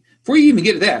 before you even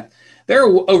get to that, there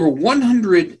are over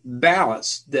 100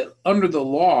 ballots that under the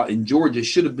law in Georgia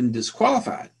should have been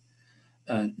disqualified.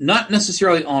 Not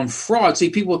necessarily on fraud. See,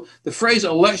 the phrase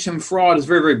election fraud is a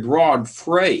very, very broad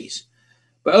phrase.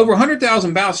 But over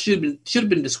 100,000 ballots should have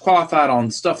been disqualified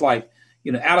on stuff like,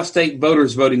 out-of-state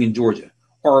voters voting in Georgia,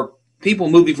 or people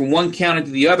moving from one county to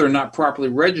the other and not properly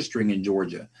registering in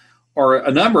Georgia, or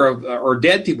a number of or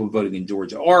dead people voting in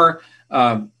Georgia, or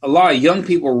a lot of young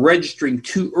people registering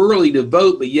too early to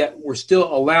vote, but yet were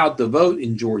still allowed to vote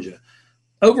in Georgia.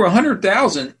 Over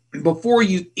 100,000 before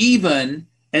you even,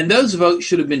 and those votes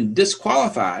should have been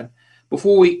disqualified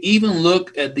before we even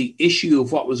look at the issue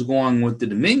of what was going on with the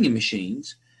Dominion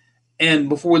machines, and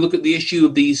before we look at the issue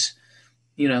of these,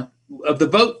 of the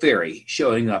vote ferry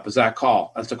showing up, as I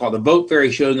call the vote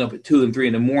ferry showing up at 2 and 3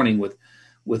 in the morning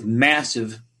with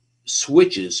massive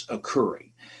switches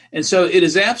occurring. And so it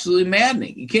is absolutely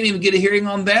maddening. You can't even get a hearing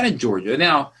on that in Georgia.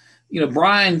 Now,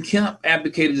 Brian Kemp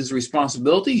abdicated his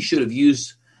responsibility. He should have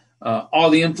used all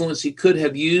the influence he could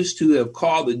have used to have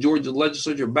called the Georgia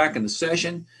legislature back into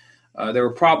session. There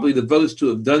were probably the votes to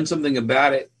have done something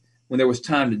about it when there was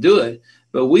time to do it.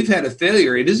 But we've had a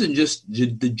failure. It isn't just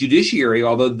the judiciary,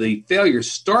 although the failure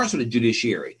starts with the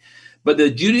judiciary. But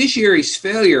the judiciary's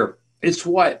failure is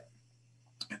what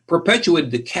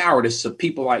perpetuated the cowardice of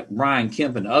people like Brian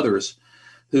Kemp and others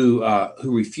who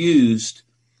refused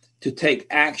to take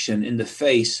action in the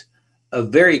face of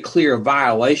very clear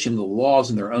violation of the laws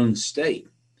in their own state.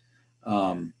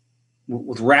 With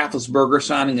Rafflesberger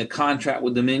signing a contract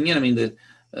with Dominion,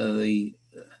 the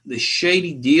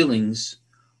shady dealings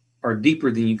are deeper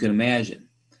than you can imagine.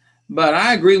 But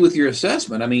I agree with your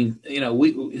assessment.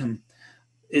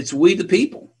 It's we the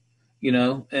people,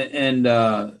 and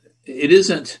it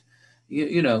isn't,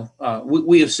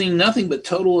 we have seen nothing but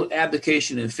total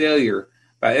abdication and failure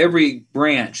by every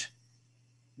branch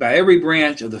of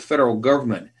the federal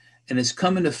government, and it's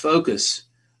come into focus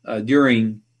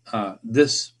during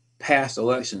this past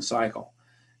election cycle.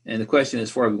 And the question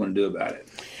is, what are we going to do about it?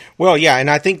 Well, yeah, and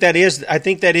I think that is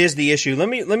the issue. Let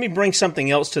me bring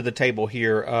something else to the table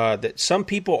here that some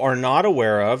people are not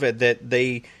aware of, that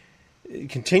they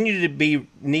continue to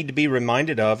need to be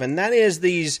reminded of, and that is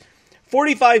these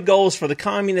 45 goals for the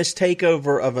communist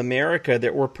takeover of America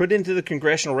that were put into the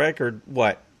congressional record,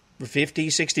 50,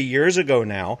 60 years ago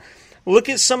now. Look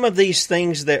at some of these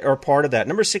things that are part of that.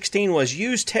 Number 16 was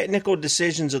use technical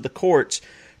decisions of the courts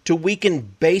to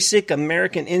weaken basic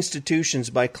American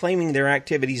institutions by claiming their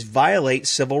activities violate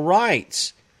civil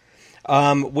rights.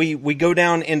 We go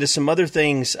down into some other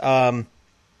things. I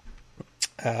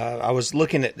was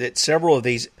looking at several of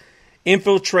these.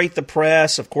 Infiltrate the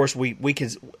press. Of course, we can.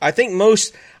 I think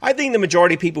the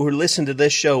majority of people who listen to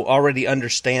this show already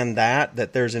understand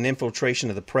that there's an infiltration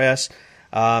of the press.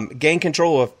 Gain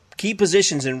control of key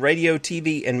positions in radio,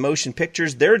 TV, and motion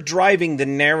pictures. They're driving the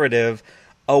narrative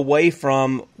away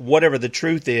from whatever the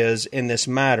truth is in this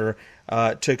matter.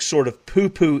 to sort of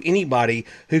poo-poo anybody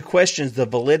who questions the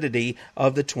validity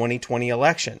of the 2020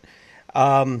 election.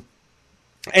 And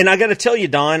I got to tell you,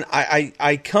 Don,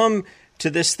 I come to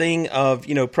this thing of,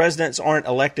 presidents aren't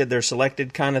elected, they're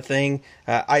selected kind of thing.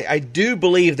 I do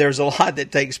believe there's a lot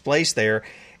that takes place there.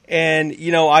 And,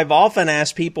 I've often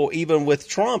asked people, even with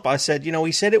Trump, I said,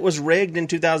 he said it was rigged in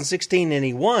 2016 and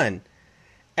he won.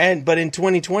 But in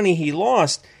 2020, he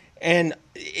lost. And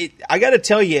I got to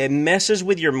tell you, it messes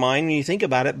with your mind when you think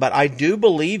about it. But I do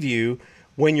believe you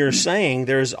when you're saying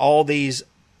there's all these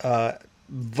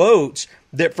votes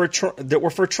that were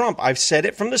for Trump. I've said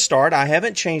it from the start. I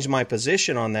haven't changed my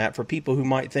position on that for people who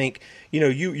might think,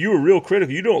 you were real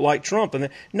critical. You don't like Trump. And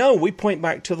no, we point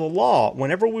back to the law.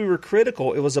 Whenever we were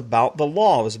critical, it was about the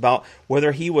law. It was about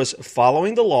whether he was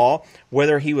following the law,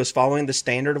 whether he was following the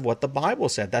standard of what the Bible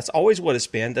said. That's always what it's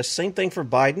been. The same thing for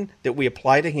Biden that we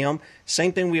apply to him.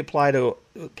 Same thing we apply to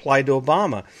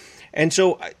Obama. And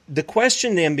so the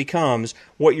question then becomes,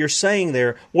 what you're saying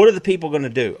there, what are the people going to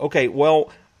do? Okay, well,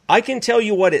 I can tell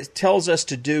you what it tells us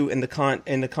to do in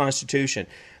the Constitution.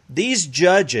 These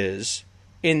judges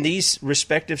in these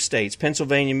respective states,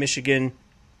 Pennsylvania, Michigan,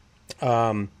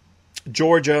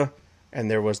 Georgia,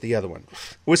 and there was the other one,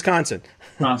 Wisconsin.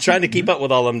 Trying to keep up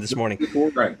with all of them this morning.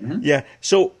 Right. Mm-hmm. Yeah.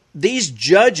 So these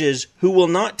judges who will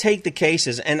not take the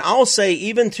cases, and I'll say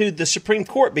even to the Supreme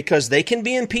Court, because they can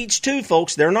be impeached too,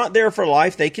 folks. They're not there for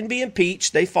life. They can be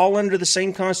impeached. They fall under the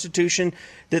same Constitution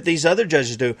that these other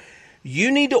judges do.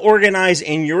 You need to organize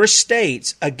in your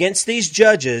states against these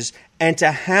judges and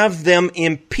to have them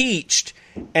impeached.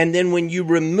 And then when you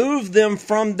remove them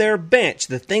from their bench,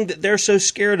 the thing that they're so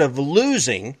scared of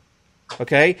losing,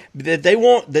 okay, that they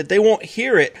won't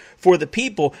hear it for the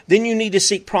people, then you need to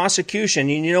seek prosecution.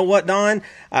 And you know what, Don?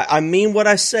 I mean what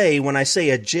I say when I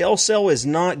say a jail cell is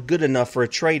not good enough for a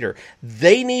traitor.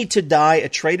 They need to die a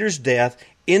traitor's death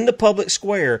in the public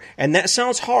square. And that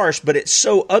sounds harsh, but it's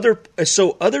so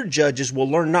other judges will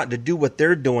learn not to do what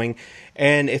they're doing.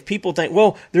 And if people think,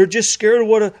 well, they're just scared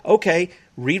of okay,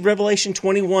 read Revelation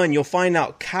 21. You'll find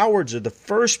out cowards are the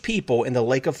first people in the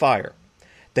lake of fire.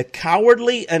 The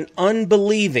cowardly and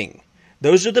unbelieving,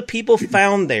 those are the people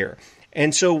found there.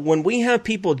 And so when we have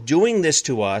people doing this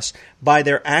to us by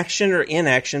their action or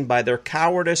inaction, by their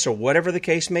cowardice or whatever the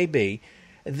case may be,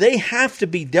 they have to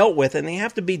be dealt with, and they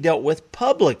have to be dealt with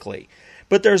publicly.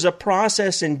 But there's a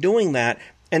process in doing that,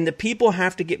 and the people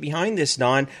have to get behind this,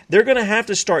 Don. They're going to have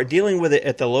to start dealing with it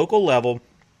at the local level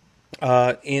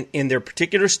in their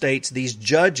particular states. These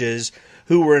judges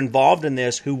who were involved in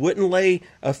this, who wouldn't lay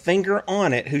a finger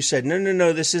on it, who said,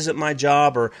 no, this isn't my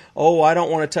job, or, I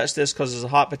don't want to touch this because it's a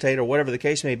hot potato, or whatever the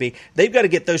case may be. They've got to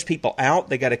get those people out.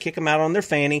 They got to kick them out on their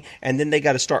fanny, and then they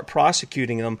got to start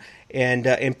prosecuting them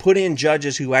and put in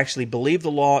judges who actually believe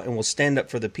the law and will stand up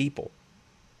for the people.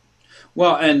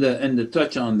 Well, and to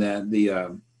touch on that,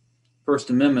 the First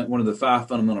Amendment, one of the 5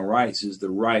 fundamental rights is the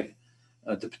right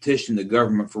to petition the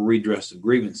government for redress of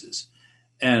grievances.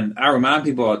 And I remind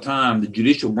people all the time, the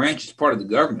judicial branch is part of the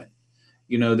government.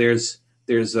 There's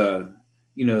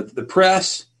the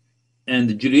press and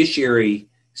the judiciary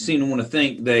seem to want to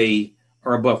think they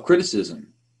are above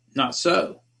criticism. Not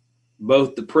so.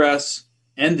 Both the press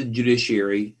and the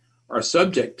judiciary are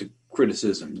subject to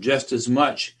criticism just as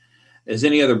much as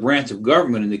any other branch of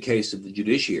government in the case of the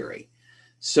judiciary.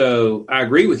 So I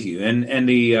agree with you. And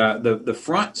the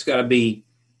front's got to be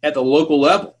at the local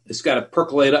level. It's got to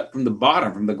percolate up from the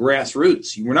bottom, from the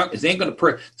grassroots.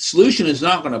 The solution is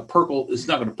not going to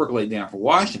percolate down for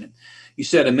Washington. You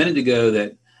said a minute ago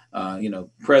that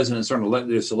presidents aren't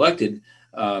elected or selected.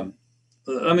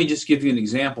 Let me just give you an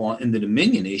example in the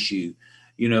Dominion issue.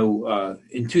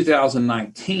 In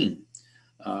 2019,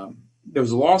 there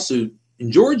was a lawsuit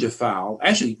in Georgia filed.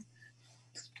 Actually,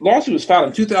 lawsuit was filed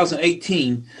in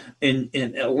 2018 in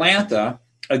Atlanta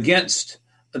against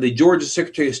the Georgia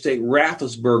Secretary of State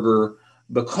Raffensperger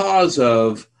because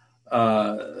of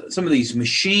some of these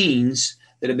machines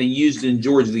that have been used in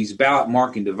Georgia, these ballot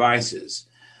marking devices.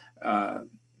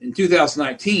 In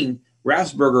 2019,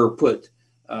 Raffensperger put,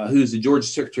 who's the Georgia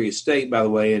Secretary of State, by the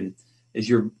way, and as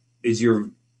your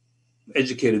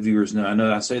educated viewers know, I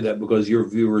know I say that because your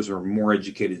viewers are more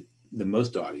educated than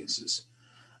most audiences.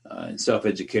 And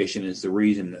self-education is the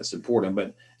reason that's important.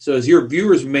 But so as your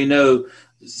viewers may know,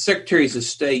 secretaries of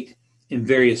state in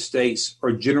various states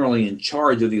are generally in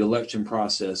charge of the election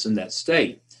process in that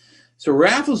state. So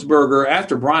Raffensperger,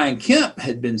 after Brian Kemp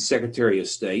had been Secretary of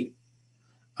State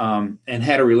and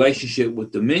had a relationship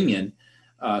with Dominion,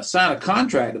 signed a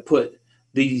contract to put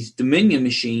these Dominion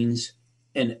machines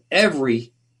in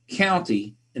every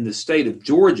county in the state of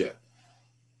Georgia.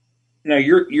 Now,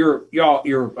 your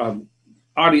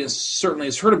audience certainly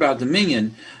has heard about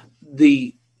Dominion,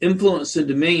 the influence in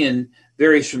Dominion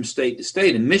varies from state to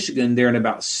state. In Michigan, they're in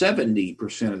about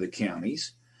 70% of the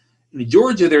counties. In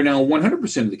Georgia, they're now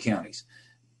 100% of the counties.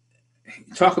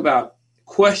 Talk about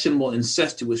questionable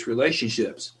incestuous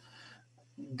relationships.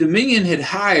 Dominion had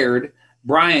hired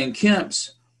Brian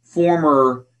Kemp's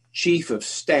former chief of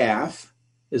staff,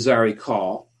 as I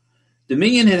recall.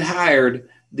 Dominion had hired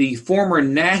the former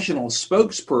national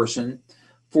spokesperson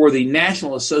for the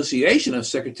National Association of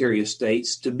Secretary of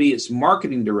States to be its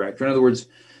marketing director. In other words,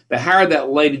 they hired that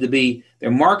lady to be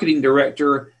their marketing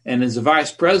director and as a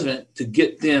vice president to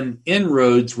get them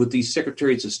inroads with these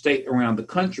secretaries of state around the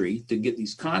country to get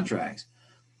these contracts.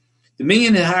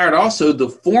 Dominion had hired also the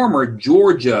former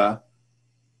Georgia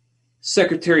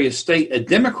Secretary of State, a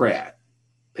Democrat,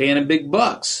 paying him big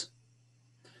bucks.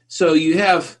 So you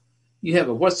have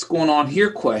a what's going on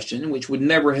here question, which would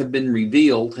never have been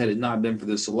revealed had it not been for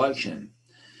this election.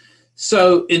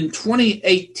 So in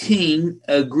 2018,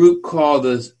 a group called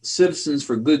the Citizens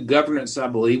for Good Governance, I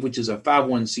believe, which is a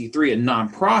 501c3, a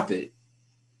nonprofit,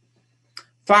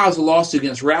 files a lawsuit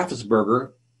against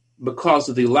Raffensperger because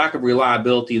of the lack of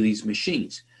reliability of these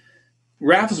machines.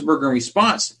 Raffensperger, in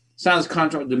response, signs a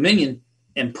contract with Dominion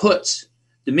and puts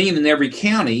Dominion in every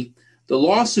county. The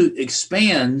lawsuit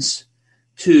expands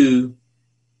to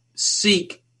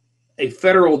seek a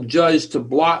federal judge to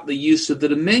block the use of the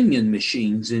Dominion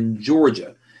machines in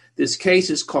Georgia. This case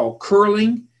is called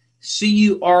Curling,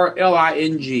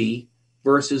 Curling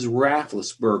versus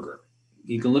Raffensperger.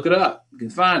 You can look it up. You can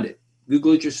find it.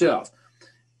 Google it yourself.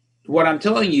 What I'm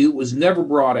telling you was never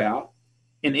brought out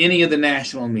in any of the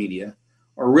national media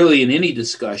or really in any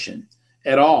discussion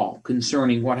at all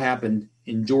concerning what happened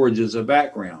in Georgia as a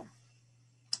background.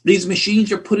 These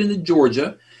machines are put into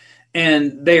Georgia,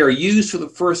 and they are used for the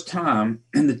first time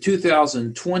in the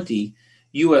 2020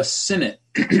 U.S. Senate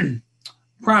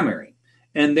primary.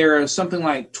 And there are something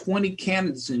like 20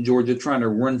 candidates in Georgia trying to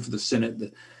run for the Senate.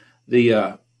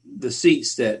 The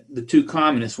seats that the two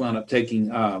communists wound up taking,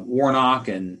 Warnock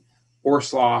and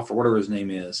Orsloff, or whatever his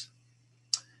name is.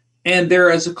 And there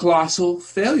is a colossal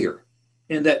failure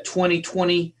in that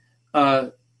 2020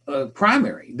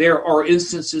 primary. There are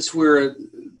instances where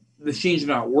machines are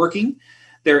not working.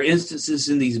 There are instances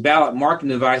in these ballot marking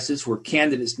devices where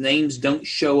candidates' names don't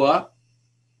show up.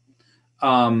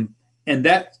 And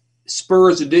that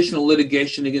spurs additional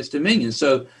litigation against Dominion.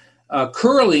 So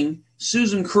Curling,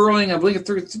 Susan Curling, I believe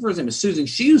her first name is Susan,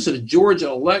 she was a Georgia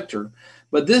elector,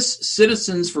 but this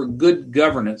Citizens for Good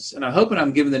Governance, and I hope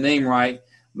I'm giving the name right,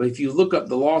 but if you look up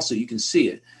the lawsuit, you can see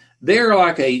it. They're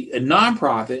like a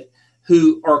nonprofit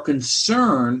who are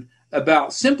concerned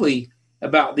about simply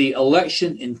about the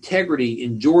election integrity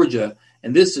in Georgia,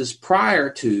 and this is prior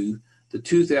to the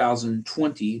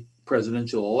 2020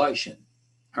 presidential election.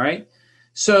 All right?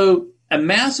 So a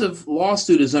massive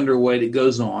lawsuit is underway that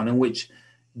goes on in which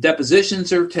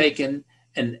depositions are taken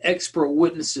and expert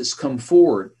witnesses come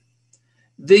forward.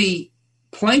 The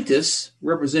plaintiffs,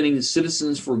 representing the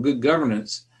Citizens for Good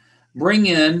Governance, bring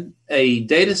in a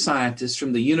data scientist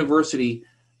from the University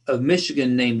of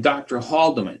Michigan named Dr.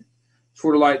 Haldeman,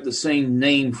 sort of like the same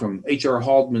name from H.R.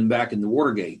 Haldeman back in the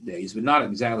Watergate days, but not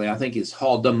exactly. I think it's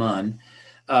Haldeman.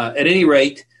 At any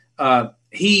rate,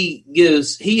 he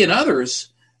and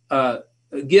others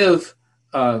give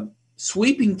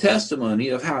sweeping testimony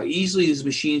of how easily these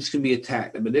machines can be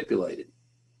attacked and manipulated.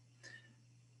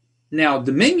 Now,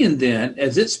 Dominion then,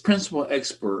 as its principal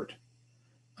expert,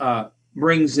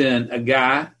 brings in a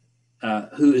guy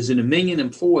who is a Dominion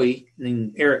employee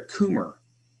named Eric Coomer.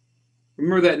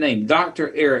 Remember that name,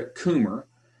 Dr. Eric Coomer,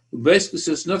 who basically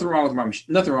says nothing wrong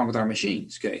with our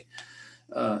machines. Okay,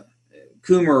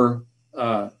 Coomer,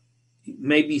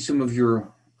 maybe some of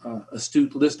your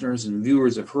astute listeners and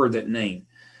viewers have heard that name,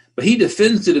 but he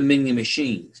defends the Dominion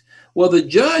machines. Well, the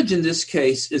judge in this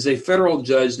case is a federal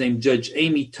judge named Judge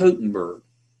Amy Totenberg,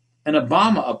 an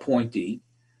Obama appointee,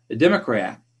 a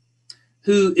Democrat,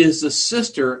 who is the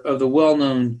sister of the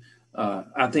well-known,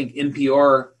 I think,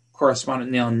 NPR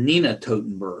correspondent now, Nina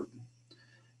Totenberg.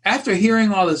 After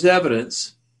hearing all this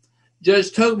evidence,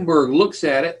 Judge Totenberg looks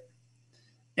at it,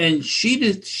 and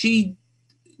she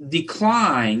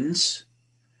declines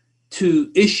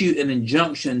to issue an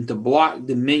injunction to block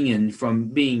Dominion from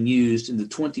being used in the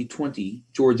 2020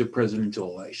 Georgia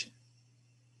presidential election.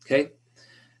 Okay?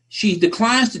 She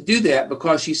declines to do that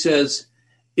because she says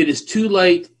it is too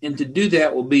late, and to do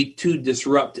that will be too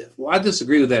disruptive. Well, I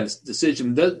disagree with that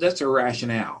decision. That's her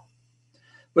rationale.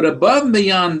 But above and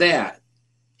beyond that,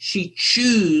 she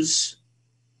chews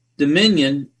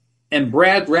Dominion and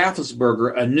Brad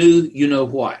Raffensperger a new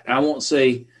you-know-what. I won't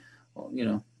say,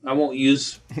 I won't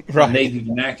use right. Navy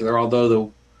vernacular, although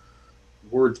the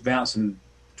words bouncing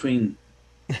between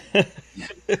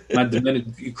my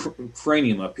diminutive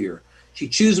cranium up here. She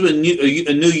chooses a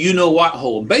new you-know-what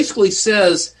hole. Basically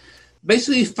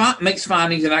makes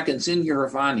findings, and I can send you her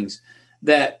findings,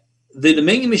 that the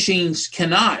Dominion machines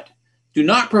do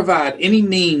not provide any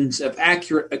means of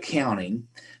accurate accounting,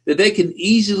 that they can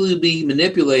easily be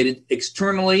manipulated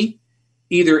externally,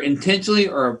 either intentionally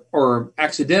or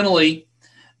accidentally,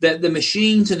 that the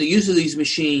machines and the use of these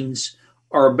machines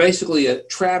are basically a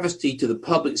travesty to the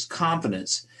public's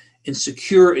confidence in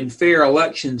secure and fair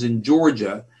elections in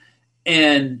Georgia,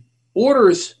 and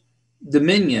orders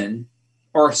Dominion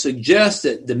or suggests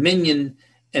that Dominion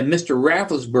and Mr.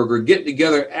 Rafflesberger get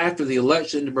together after the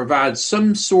election to provide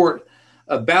some sort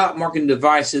of ballot marking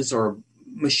devices or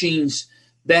machines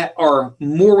that are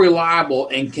more reliable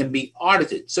and can be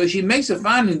audited. So she makes a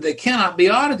finding they cannot be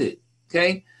audited,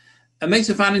 okay? And makes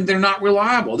a finding they're not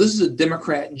reliable. This is a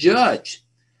Democrat judge.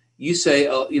 You say,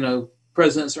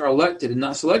 presidents are elected and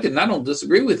not selected, and I don't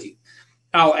disagree with you.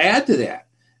 I'll add to that.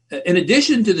 In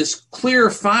addition to this clear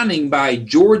finding by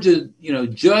Georgia,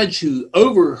 judge who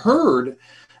overheard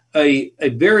a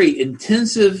very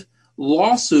intensive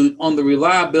lawsuit on the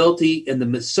reliability and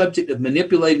the subject of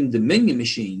manipulating Dominion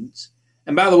machines.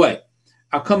 And by the way,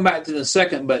 I'll come back to it in a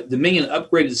second, but Dominion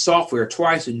upgraded software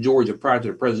twice in Georgia prior to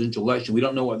the presidential election. We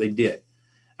don't know what they did.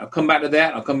 I'll come back to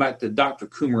that. I'll come back to Dr.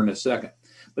 Coomer in a second.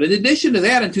 But in addition to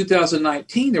that, in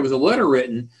 2019, there was a letter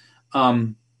written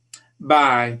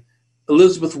by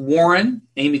Elizabeth Warren,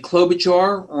 Amy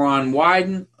Klobuchar, Ron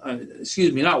Wyden,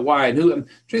 not Wyden.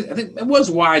 I think it was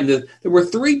Wyden. There were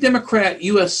 3 Democrat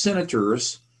U.S.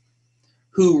 senators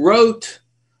who wrote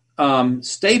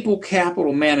Staple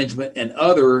Capital Management and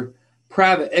other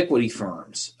private equity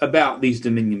firms about these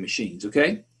Dominion machines,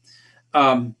 okay?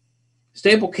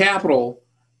 Staple Capital,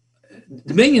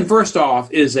 Dominion, first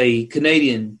off, is a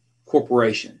Canadian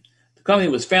corporation. The company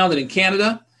was founded in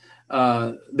Canada.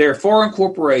 They're a foreign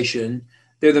corporation.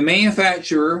 They're the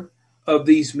manufacturer of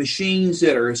these machines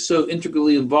that are so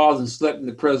integrally involved in selecting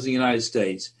the President of the United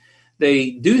States.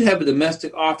 They do have a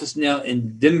domestic office now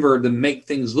in Denver to make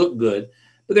things look good,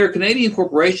 but they're a Canadian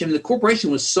corporation. The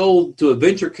corporation was sold to a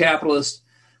venture capitalist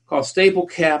called Staple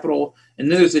Capital,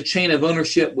 and then there's a chain of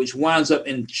ownership which winds up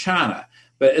in China.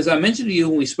 But as I mentioned to you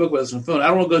when we spoke about this on the phone, I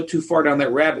don't want to go too far down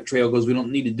that rabbit trail because we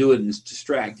don't need to do it and it's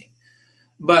distracting.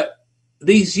 But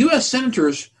these U.S.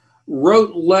 senators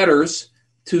wrote letters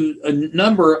to a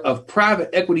number of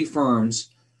private equity firms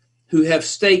who have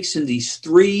stakes in these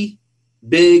 3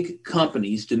 big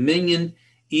companies, Dominion,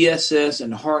 ESS,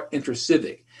 and Hart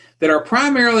Introcivic, that are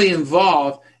primarily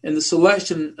involved in the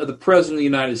selection of the President of the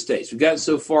United States. We've gotten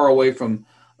so far away from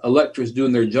electors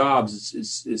doing their jobs,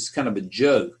 it's kind of a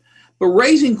joke. But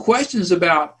raising questions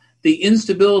about the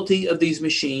instability of these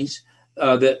machines,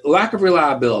 the lack of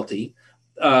reliability,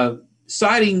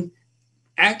 citing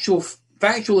actual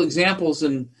factual examples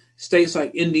in states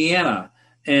like Indiana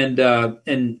and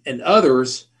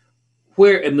others,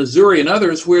 where in Missouri and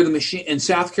others, where the machine in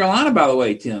South Carolina, by the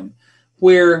way, Tim,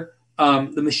 where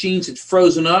the machines had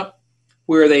frozen up,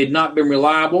 where they had not been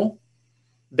reliable.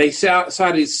 They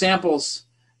cited samples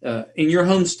in your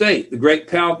home state, the great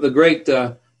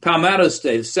Palmetto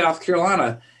State of South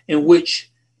Carolina, in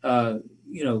which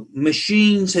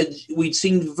machines we'd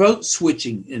seen vote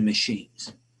switching in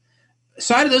machines.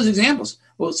 Cited those examples.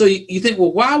 Well, so you think,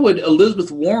 well, why would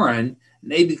Elizabeth Warren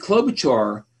and Amy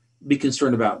Klobuchar be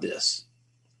concerned about this?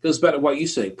 It goes back to what you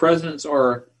say. Presidents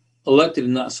are elected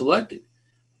and not selected.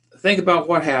 Think about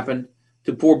what happened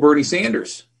to poor Bernie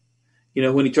Sanders,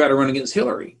 when he tried to run against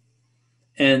Hillary,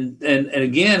 and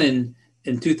again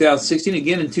in 2016,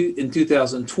 again in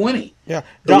 2020. Yeah,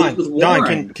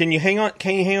 Don, can you hang on?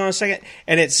 Can you hang on a second?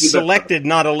 And it's selected,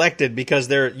 not elected, because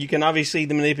you can obviously see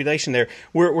the manipulation there.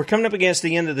 We're coming up against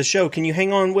the end of the show. Can you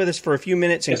hang on with us for a few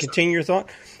minutes and continue your thought?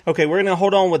 Okay, we're going to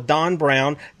hold on with Don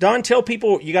Brown. Don, tell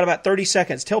people, you got about 30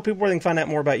 seconds. Tell people where they can find out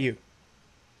more about you.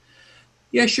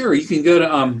 Yeah, sure. You can go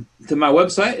to my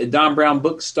website at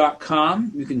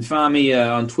donbrownbooks.com. You can find me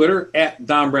on Twitter at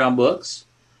donbrownbooks.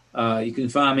 You can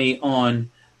find me on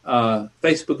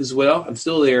Facebook as well. I'm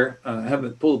still there. I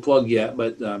haven't pulled the plug yet,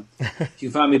 but you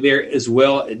can find me there as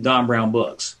well at Don Brown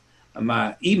Books.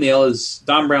 My email is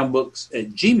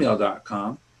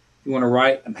donbrownbooks@gmail.com. If you want to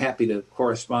write, I'm happy to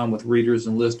correspond with readers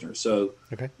and listeners. So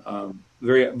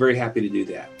very, very happy to do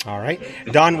that. All right.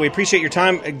 Don, we appreciate your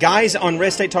time. Guys on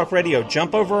Red State Talk Radio,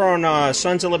 jump over on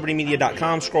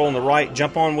sonsoflibertymedia.com, scroll on the right,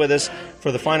 jump on with us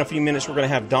for the final few minutes. We're going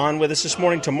to have Don with us this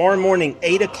morning. Tomorrow morning,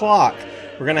 8 o'clock,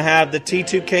 we're going to have the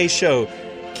T2K show.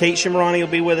 Kate Shimerani will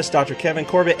be with us, Dr. Kevin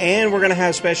Corbett, and we're going to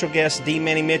have special guest D.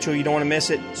 Manny Mitchell. You don't want to miss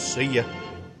it. See ya.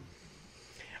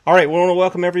 All right, we want to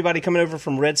welcome everybody coming over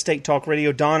from Red State Talk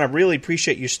Radio. Don, I really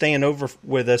appreciate you staying over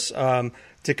with us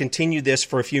to continue this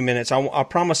for a few minutes. I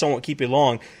promise I won't keep you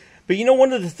long. But you know,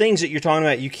 one of the things that you're talking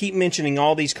about, you keep mentioning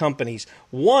all these companies.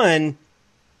 One,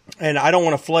 and I don't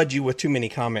want to flood you with too many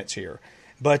comments here,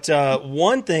 but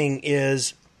one thing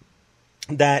is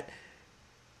that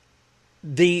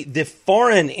the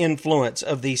foreign influence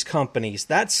of these companies,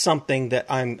 that's something that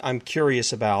I'm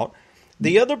curious about.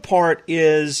 The other part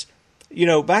is, you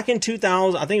know, back in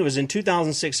 2000, I think it was in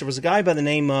 2006, there was a guy by the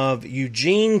name of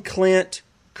Eugene Clint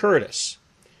Curtis.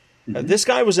 This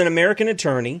guy was an American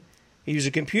attorney. He was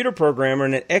a computer programmer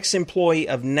and an ex-employee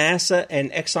of NASA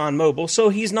and ExxonMobil. So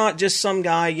he's not just some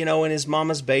guy, you know, in his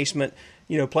mama's basement,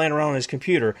 you know, playing around on his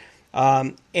computer.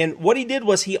 And what he did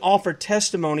was he offered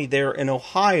testimony there in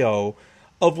Ohio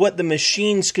of what the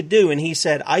machines could do. And he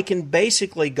said, I can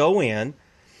basically go in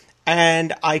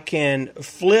and I can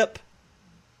flip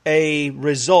a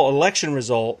election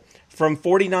result from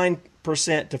 49%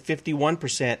 to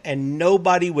 51%, and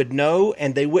nobody would know,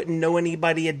 and they wouldn't know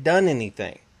anybody had done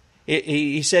anything.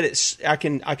 He said, I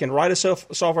can write a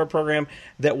software program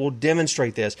that will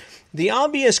demonstrate this. The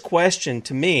obvious question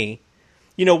to me,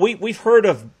 you know, we've heard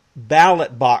of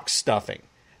ballot box stuffing.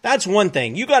 That's one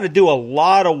thing. You got to do a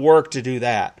lot of work to do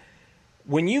that.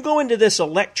 When you go into this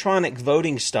electronic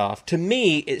voting stuff, to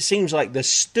me, it seems like the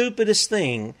stupidest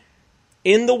thing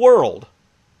in the world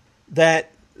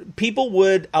that people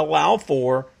would allow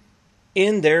for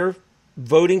in their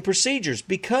voting procedures,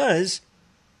 because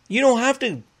you don't have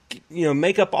to, you know,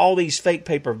 make up all these fake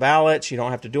paper ballots. You don't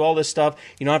have to do all this stuff.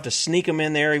 You don't have to sneak them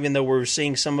in there, even though we're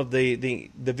seeing some of the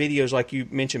videos like you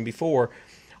mentioned before.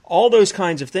 All those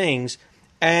kinds of things.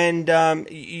 And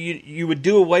you would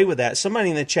do away with that. Somebody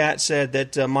in the chat said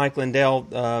that Mike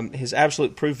Lindell, his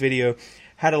Absolute Proof video,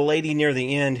 had a lady near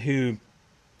the end who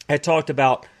had talked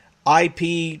about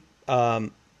IP, I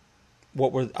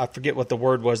forget what the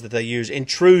word was that they used,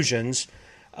 intrusions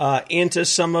into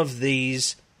some of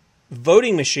these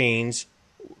voting machines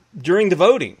during the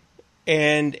voting,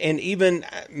 and even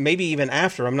maybe even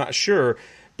after. I'm not sure,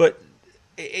 but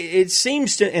it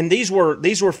seems to. And these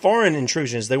were foreign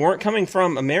intrusions. They weren't coming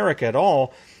from America at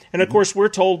all. And of course, we're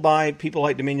told by people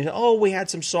like Dominion, "Oh, we had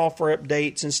some software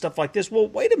updates and stuff like this." Well,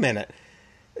 wait a minute.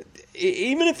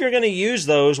 Even if you're going to use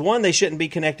those, one, they shouldn't be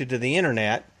connected to the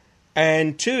internet,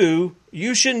 and two,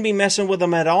 you shouldn't be messing with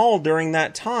them at all during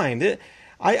that time.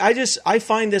 I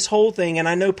find this whole thing, and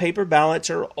I know paper ballots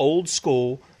are old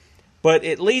school, but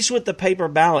at least with the paper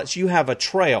ballots, you have a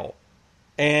trail,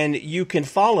 and you can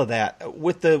follow that.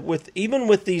 Even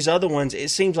with these other ones, it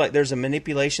seems like there's a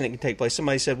manipulation that can take place.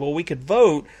 Somebody said, well, we could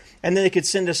vote, and then they could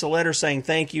send us a letter saying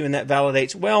thank you, and that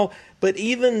validates. Well, but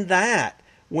even that,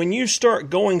 when you start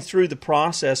going through the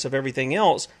process of everything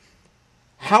else,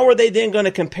 how are they then going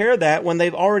to compare that when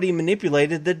they've already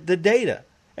manipulated the data?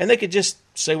 And they could just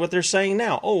say what they're saying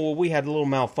now. Oh, well, we had a little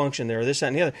malfunction there, this, that,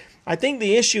 and the other. I think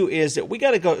the issue is that we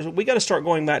got to start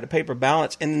going back to paper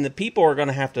ballots, and then the people are going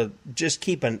to have to just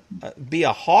be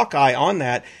a hawkeye on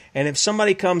that. And if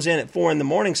somebody comes in at 4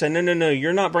 a.m. saying, no,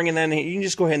 you're not bringing that in, you can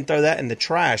just go ahead and throw that in the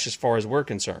trash as far as we're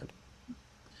concerned.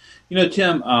 You know,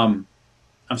 Tim,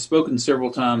 I've spoken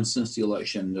several times since the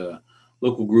election to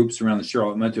local groups around the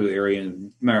Charlotte metro area.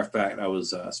 And matter of fact,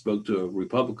 I spoke to a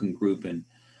Republican group in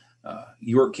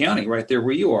York County, right there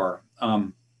where you are,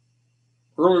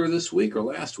 earlier this week or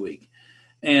last week.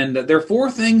 And there are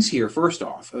 4 things here. First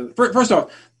off,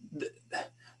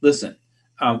 listen,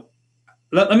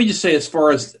 let me just say, as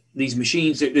far as these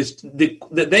machines,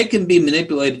 that they can be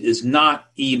manipulated is not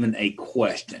even a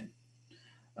question.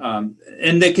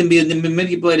 And they can be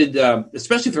manipulated,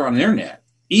 especially if they're on the internet,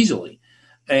 easily.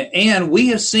 And we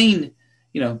have seen,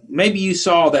 you know, maybe you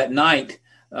saw that night,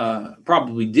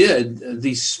 probably did,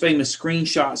 these famous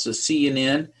screenshots of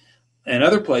CNN and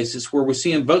other places where we're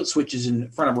seeing vote switches in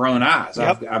front of our own eyes.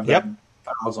 Yep. I've got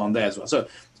files on that as well. So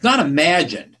it's not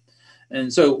imagined.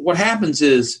 And so what happens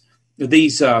is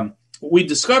these, we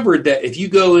discovered that if you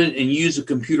go in and use a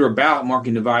computer ballot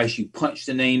marking device, you punch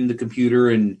the name of the computer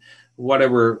and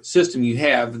whatever system you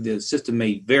have, the system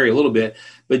may vary a little bit,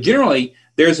 but generally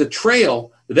there's a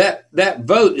trail that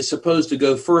vote is supposed to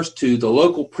go first to the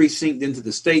local precinct, into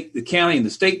the state, the county, and the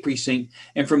state precinct.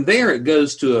 And from there, it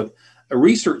goes to a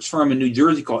research firm in New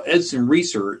Jersey called Edison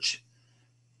Research.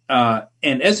 And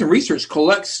Edison Research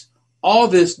collects all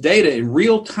this data in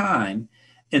real time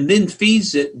and then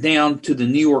feeds it down to the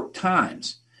New York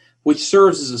Times, which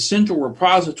serves as a central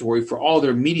repository for all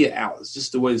their media outlets,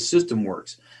 just the way the system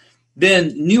works. Then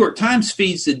New York Times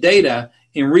feeds the data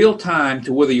in real time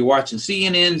to whether you're watching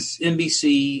CNN,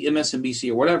 NBC,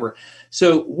 MSNBC, or whatever.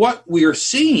 So what we are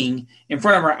seeing in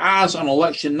front of our eyes on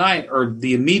election night are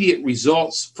the immediate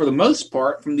results, for the most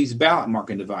part, from these ballot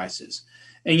marking devices.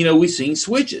 And, we've seen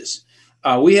switches.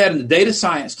 We had the data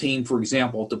science team, for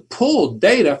example, to pull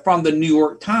data from the New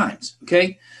York Times,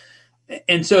 okay?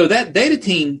 And so that data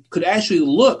team could actually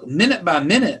look minute by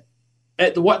minute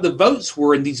at what the votes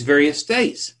were in these various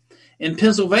states. In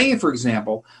Pennsylvania, for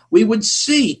example, we would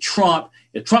see Trump's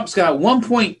got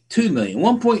 1.2 million,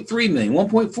 1.3 million,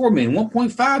 1.4 million,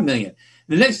 1.5 million.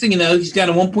 The next thing you know, he's down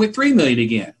to 1.3 million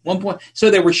again. So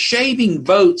they were shaving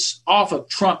votes off of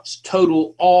Trump's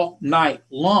total all night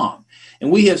long.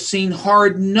 And we have seen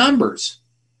hard numbers.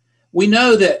 We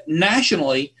know that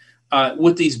nationally,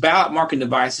 with these ballot marking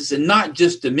devices, and not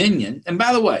just Dominion, and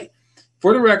by the way,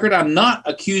 for the record, I'm not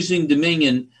accusing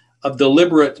Dominion of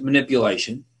deliberate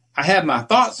manipulation. I have my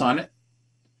thoughts on it,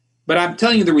 but I'm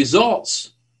telling you the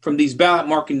results from these ballot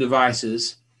marking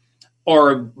devices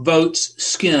are votes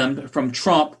skimmed from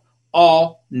Trump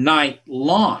all night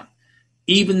long.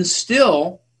 Even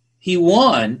still, he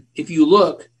won if you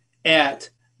look at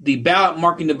the ballot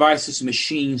marking devices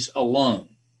machines alone.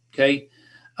 Okay,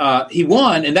 he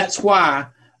won, and that's why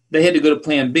they had to go to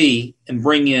Plan B and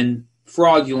bring in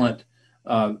fraudulent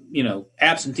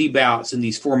absentee ballots in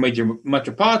these 4 major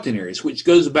metropolitan areas, which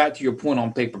goes back to your point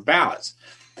on paper ballots.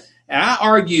 And I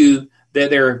argue that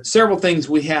there are several things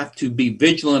we have to be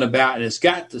vigilant about, and it's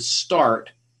got to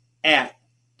start at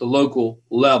the local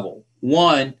level.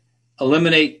 One,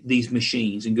 eliminate these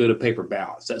machines and go to paper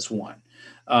ballots. That's one.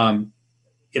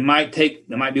 It might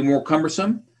be more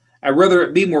cumbersome. I'd rather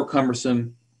it be more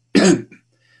cumbersome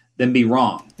than be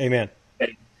wrong. Amen.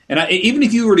 Okay? And even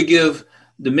if you were to give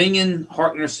Dominion,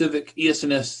 Heartland Civic,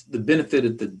 ES&S the benefit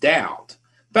of the doubt,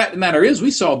 the fact of the matter is we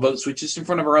saw vote switches in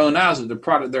front of our own eyes of the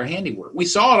product of their handiwork. We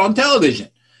saw it on television.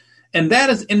 And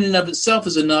that is in and of itself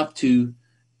is enough to,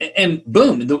 and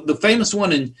boom, the famous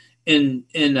one in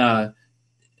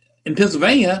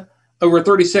Pennsylvania, over a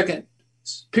 30-second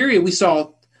period, we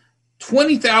saw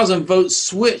 20,000 votes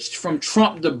switched from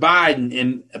Trump to Biden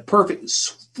in a perfect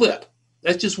flip.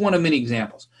 That's just one of many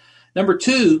examples. Number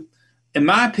two, in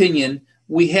my opinion,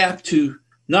 we have to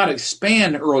not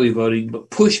expand early voting, but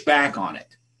push back on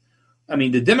it. I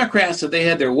mean, the Democrats, if they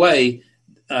had their way,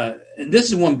 and this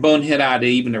is one bonehead idea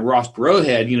even that Ross Perot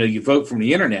had, you vote from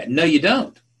the internet. No, you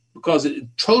don't, because it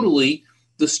totally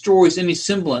destroys any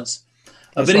semblance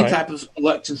of any type of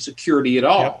election security at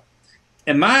all. Yep.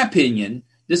 In my opinion,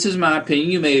 this is my opinion,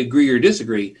 you may agree or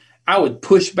disagree, I would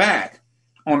push back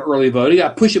on early voting. I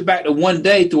push it back to one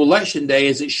day, to election day,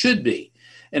 as it should be.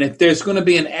 And if there's going to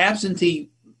be an absentee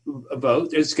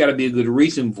vote, there's got to be a good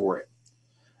reason for it.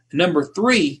 Number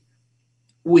three,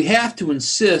 we have to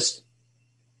insist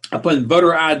upon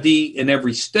voter ID in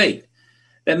every state.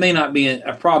 That may not be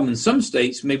a problem in some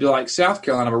states, maybe like South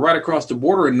Carolina, but right across the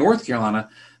border in North Carolina,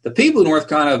 the people in North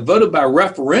Carolina voted by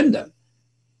referendum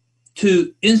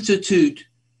to institute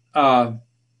voter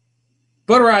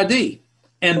ID.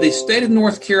 And the state of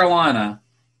North Carolina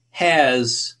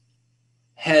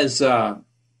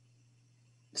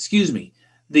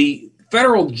the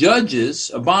federal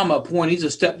judges, Obama appointees,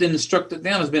 have stepped in and struck it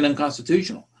down as being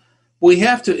unconstitutional. We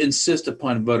have to insist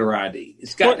upon voter ID.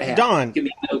 It's got to happen. Don, give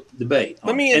me no debate.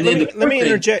 Let me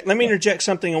interject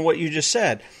something on what you just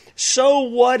said. So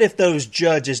what if those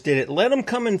judges did it? Let them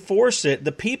come enforce it.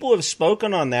 The people have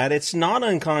spoken on that. It's not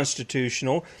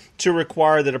unconstitutional to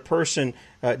require that a person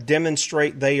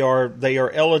demonstrate they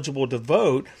are eligible to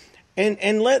vote.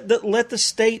 And let the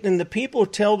state and the people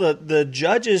tell the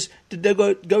judges to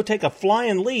go take a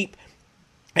flying leap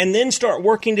and then start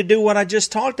working to do what I just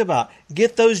talked about.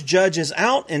 Get those judges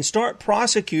out and start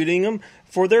prosecuting them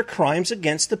for their crimes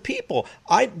against the people.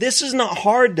 This is not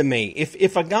hard to me.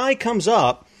 If a guy comes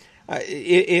up,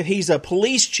 if he's a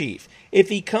police chief, if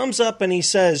he comes up and he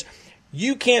says,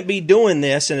 you can't be doing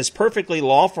this and it's perfectly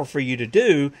lawful for you to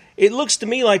do, it looks to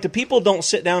me like the people don't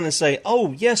sit down and say,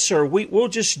 oh, yes, sir, we'll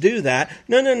just do that.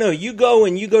 No. You go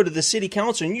to the city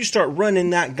council and you start running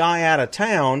that guy out of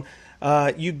town.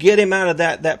 You get him out of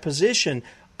that position.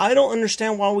 I don't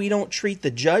understand why we don't treat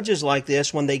the judges like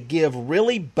this when they give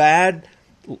really bad,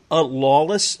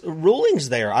 lawless rulings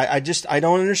there. I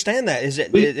don't understand that.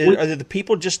 Are the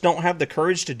people just don't have the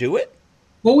courage to do it?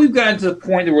 Well, we've gotten to the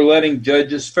point that we're letting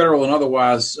judges, federal and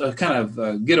otherwise,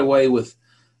 get away with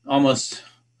almost,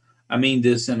 I mean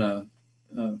this in a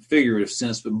figurative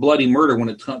sense, but bloody murder when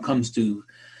it comes to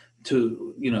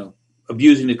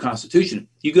abusing the Constitution.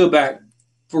 You go back,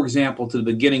 for example, to the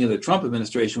beginning of the Trump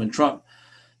administration when Trump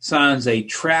signs a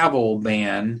travel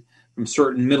ban from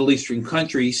certain Middle Eastern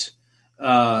countries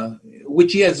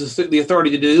which he has the authority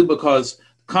to do because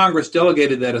Congress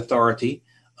delegated that authority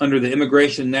under the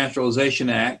Immigration and Naturalization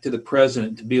Act to the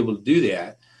president to be able to do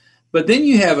that. But then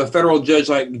you have a federal judge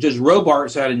like Judge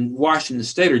Robarts out in Washington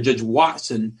State, or Judge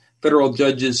Watson, federal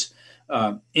judges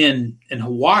in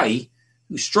Hawaii,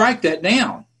 who strike that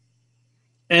down.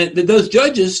 And those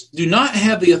judges do not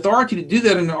have the authority to do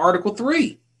that under Article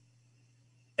 3.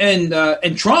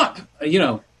 And Trump,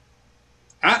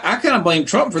 I kind of blame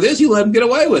Trump for this. He let him get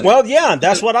away with it. Well, yeah,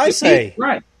 that's what I say.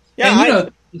 Right. Yeah.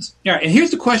 And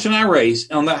here's the question I raise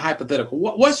on that hypothetical.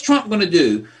 What's Trump going to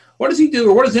do? What does he do,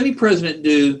 or what does any president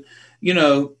do?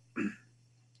 The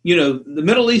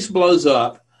Middle East blows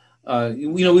up.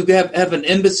 We have an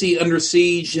embassy under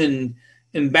siege in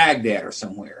Baghdad or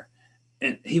somewhere.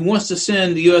 And he wants to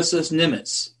send the USS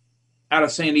Nimitz out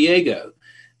of San Diego.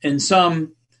 And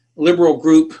some liberal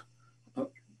group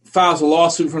files a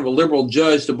lawsuit in front of a liberal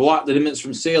judge to block the Nimitz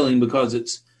from sailing because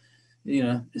it's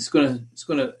going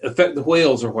to affect the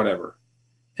whales or whatever.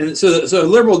 And so a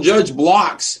liberal judge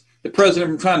blocks the president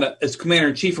from trying to, as commander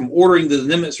in chief, from ordering the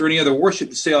Nimitz or any other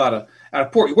warship to sail out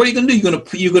of port. What are you going to do?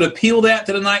 You're going to appeal that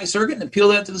to the Ninth Circuit and appeal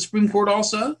that to the Supreme Court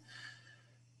also?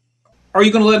 Are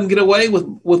you going to let him get away with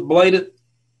blatant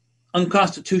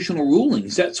unconstitutional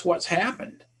rulings? That's what's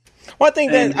happened. Well, I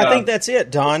think that's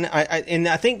it, Don.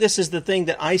 I think this is the thing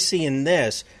that I see in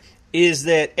this is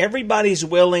that everybody's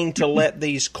willing to let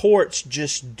these courts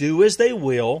just do as they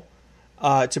will,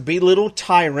 to be little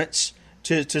tyrants,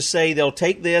 to say they'll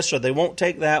take this or they won't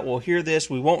take that. We'll hear this,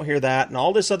 we won't hear that, and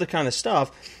all this other kind of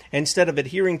stuff, instead of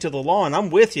adhering to the law. And I'm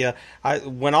with you.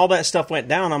 When all that stuff went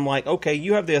down, I'm like, okay,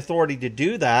 you have the authority to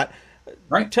do that.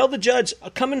 Right. Tell the judge,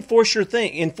 come enforce your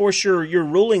thing, enforce your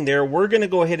ruling there. We're going to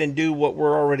go ahead and do what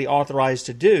we're already authorized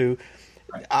to do.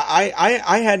 Right.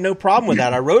 I had no problem with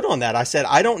that. I wrote on that. I said,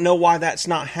 I don't know why that's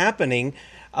not happening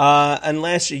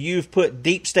unless you've put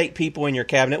deep state people in your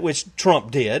cabinet, which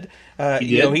Trump did.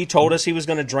 He told us he was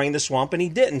going to drain the swamp, and he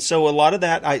didn't. So a lot of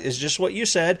that is just what you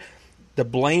said. The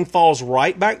blame falls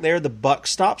right back there. The buck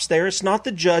stops there. It's not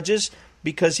the judges,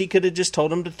 because he could have just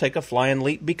told him to take a flying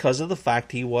leap because of the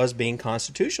fact he was being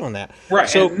constitutional in that. Right.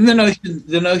 So and the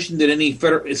notion that any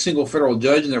single federal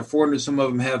judge, and there are 400, some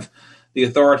of them have the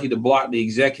authority to block the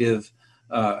executive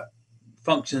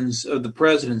functions of the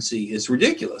presidency is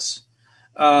ridiculous.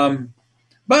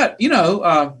 But you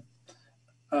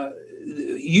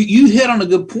hit on a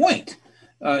good point.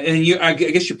 I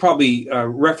guess you're probably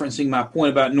referencing my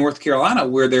point about North Carolina,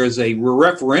 where there's a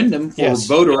referendum for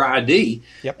voter ID,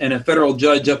 and a federal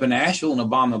judge up in Asheville, an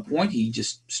Obama appointee,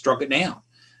 just struck it down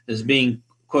as being,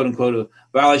 quote unquote, a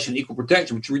violation of equal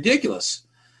protection, which is ridiculous.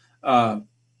 And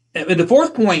the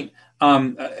fourth point,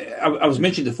 I was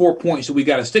mentioning the 4 points that we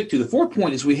got to stick to. The fourth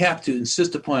point is we have to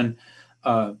insist upon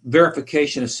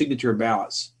verification of signature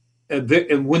ballots.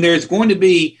 When there's going to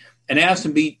be an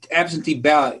absentee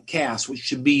ballot cast, which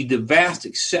should be the vast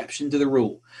exception to the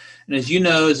rule. And as you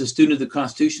know, as a student of the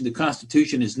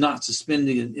Constitution is not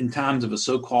suspended in times of a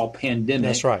so-called pandemic.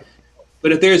 That's right.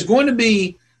 But if there's going to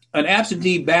be an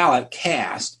absentee ballot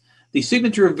cast, the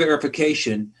signature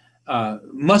verification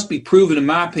must be proven, in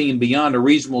my opinion, beyond a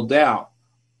reasonable doubt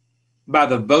by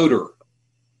the voter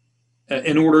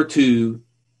in order to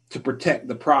protect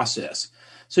the process.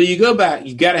 So you go back,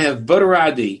 you've got to have voter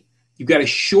ID. You've got to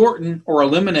shorten or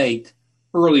eliminate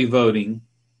early voting.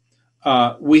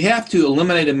 We have to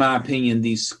eliminate, in my opinion,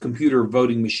 these computer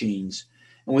voting machines.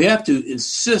 And we have to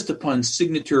insist upon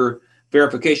signature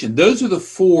verification. Those are the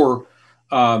 4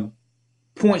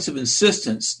 points of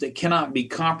insistence that cannot be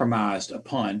compromised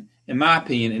upon, in my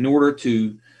opinion, in order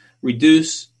to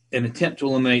reduce and attempt to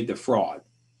eliminate the fraud.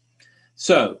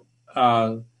 So,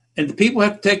 and the people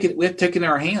have to take it. We have to take it in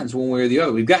our hands one way or the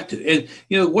other. We've got to. And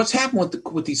what's happened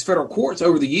with these federal courts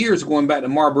over the years, going back to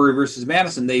Marbury versus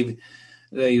Madison, they've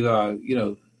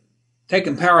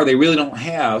taken power they really don't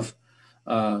have,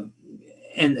 and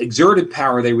exerted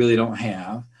power they really don't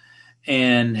have,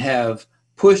 and have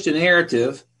pushed a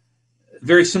narrative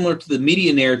very similar to the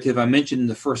media narrative I mentioned in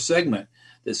the first segment,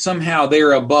 that somehow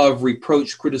they're above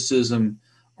reproach, criticism,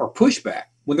 or pushback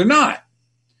when they're not.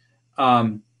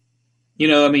 We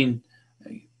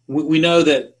know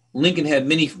that Lincoln had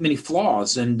many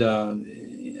flaws, and I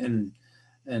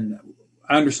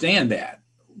understand that.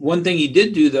 One thing he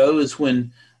did do, though, is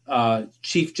when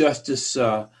Chief Justice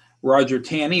Roger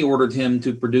Taney ordered him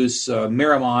to produce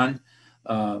Merrimon,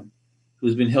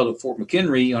 who's been held at Fort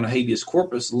McHenry on a habeas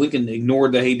corpus, Lincoln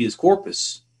ignored the habeas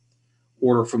corpus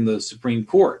order from the Supreme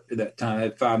Court at that time. It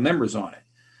had 5 members on it.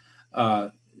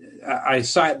 I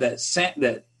cite that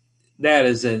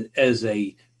as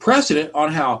a precedent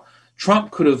on how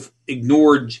Trump could have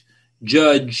ignored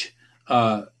Judge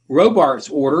Robart's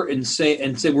order and say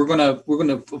we're going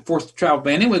to force the travel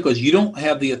ban anyway, because you don't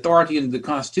have the authority in the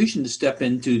Constitution to step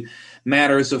into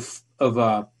matters of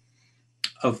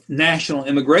national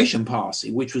immigration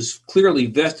policy, which was clearly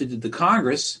vested to the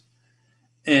Congress.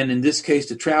 And in this case,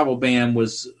 the travel ban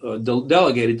was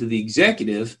delegated to the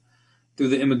executive through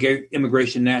the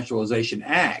Immigration Naturalization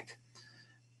Act.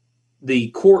 The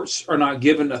courts are not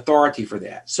given authority for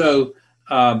that. So,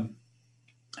 and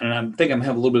I think I'm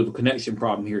having a little bit of a connection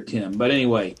problem here, Tim. But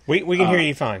anyway, we can hear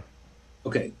you fine.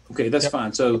 Okay, that's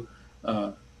fine. So,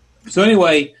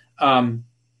 anyway,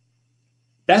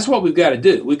 that's what we've got to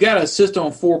do. We've got to insist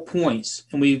on 4 points,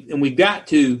 and we've got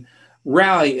to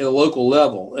rally at a local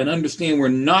level and understand we're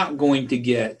not going to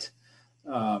get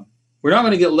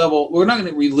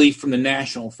relief from the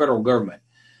national federal government.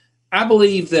 I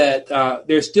believe that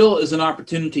there still is an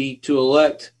opportunity to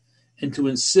elect and to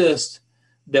insist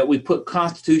that we put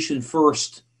Constitution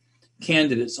first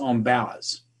candidates on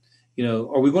ballots.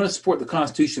 Are we going to support the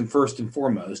Constitution first and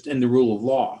foremost and the rule of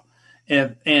law?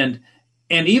 And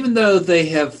even though they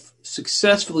have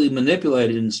successfully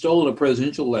manipulated and stolen a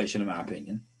presidential election, in my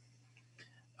opinion,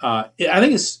 I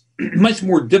think it's much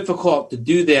more difficult to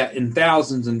do that in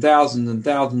thousands and thousands and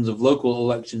thousands of local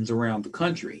elections around the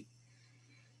country.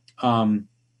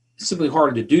 It's simply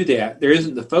harder to do that. There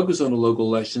isn't the focus on the local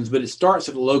elections, but it starts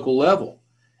at the local level.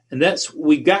 And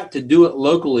we've got to do it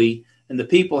locally, and the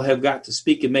people have got to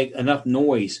speak and make enough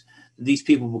noise that these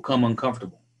people become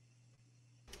uncomfortable.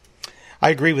 I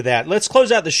agree with that. Let's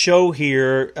close out the show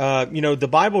here. The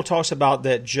Bible talks about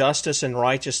that justice and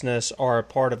righteousness are a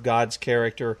part of God's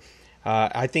character.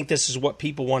 I think this is what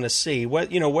people want to see.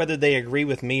 Whether they agree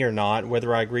with me or not,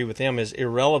 whether I agree with them is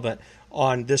irrelevant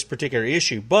on this particular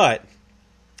issue. But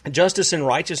justice and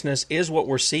righteousness is what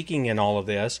we're seeking in all of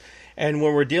this. And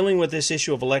when we're dealing with this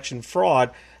issue of election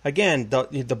fraud, again,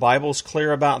 the Bible's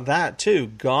clear about that too.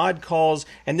 God calls,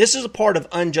 and this is a part of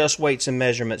unjust weights and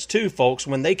measurements too, folks,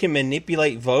 when they can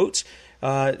manipulate votes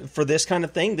for this kind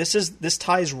of thing. This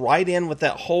ties right in with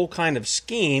that whole kind of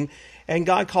scheme, and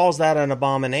God calls that an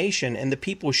abomination, and the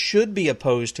people should be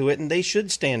opposed to it, and they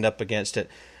should stand up against it.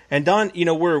 And Don,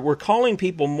 we're calling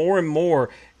people more and more,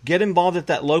 get involved at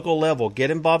that local level,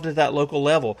 get involved at that local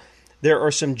level. There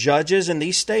are some judges in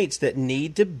these states that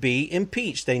need to be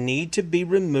impeached. They need to be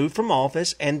removed from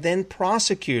office and then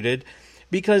prosecuted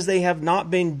because they have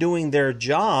not been doing their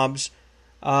jobs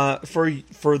for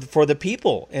the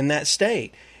people in that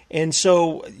state. And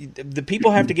so the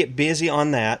people have to get busy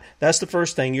on that. That's the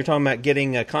first thing. You're talking about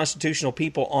getting constitutional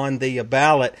people on the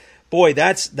ballot. Boy,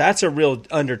 that's a real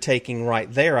undertaking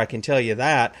right there, I can tell you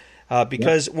that.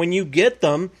 Because when you get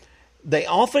them, they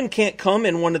often can't come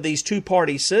in one of these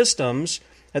two-party systems.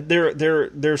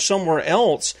 They're somewhere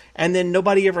else, and then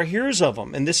nobody ever hears of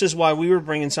them. And this is why we were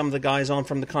bringing some of the guys on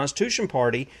from the Constitution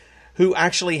Party who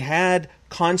actually had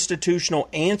constitutional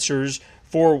answers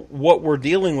for what we're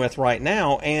dealing with right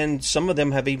now, and some of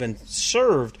them have even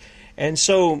served. And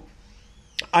so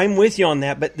I'm with you on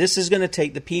that, but this is going to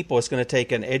take the people. It's going to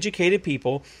take an educated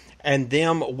people and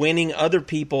them winning other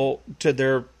people to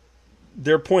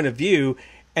their point of view,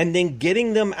 and then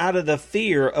getting them out of the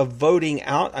fear of voting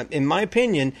out, in my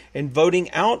opinion, and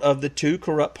voting out of the two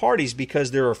corrupt parties,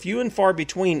 because there are few and far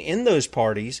between in those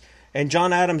parties, and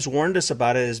John Adams warned us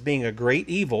about it as being a great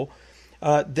evil,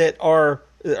 that are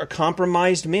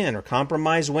compromised men or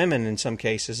compromised women in some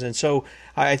cases. And so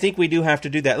I think we do have to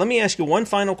do that. Let me ask you one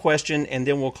final question, and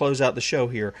then we'll close out the show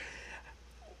here.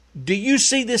 Do you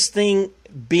see this thing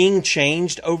being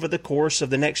changed over the course of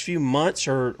the next few months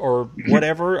or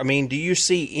whatever? I mean, do you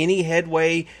see any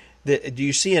headway? Do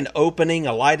you see an opening,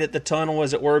 a light at the tunnel,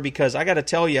 as it were? Because I got to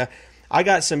tell you, I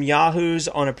got some yahoos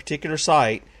on a particular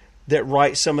site that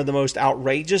write some of the most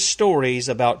outrageous stories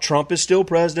about Trump is still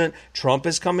president, Trump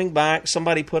is coming back.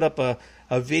 Somebody put up a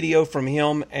video from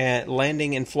him at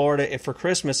landing in Florida for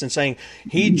Christmas and saying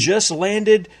he just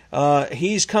landed,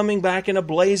 he's coming back in a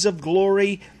blaze of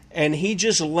glory, and he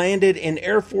just landed in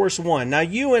Air Force One. Now,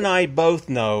 you and I both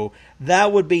know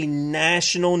that would be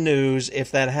national news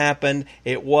if that happened.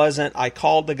 It wasn't. I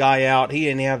called the guy out. He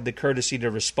didn't have the courtesy to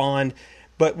respond.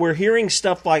 But we're hearing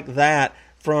stuff like that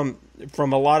from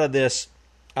a lot of this,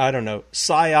 I don't know,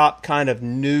 psyop kind of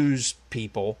news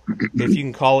people, if you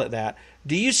can call it that.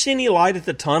 Do you see any light at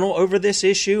the tunnel over this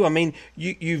issue? I mean,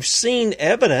 you've seen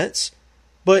evidence,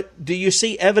 but do you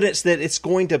see evidence that it's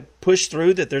going to push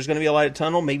through, that there's going to be a light at the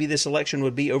tunnel? Maybe this election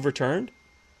would be overturned?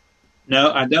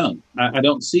 No, I don't. I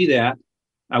don't see that.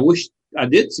 I wish I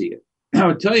did see it. I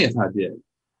would tell you if I did.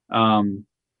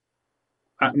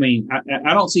 I mean,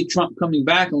 I don't see Trump coming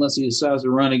back unless he decides to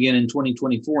run again in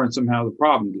 2024 and somehow the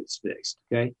problem gets fixed.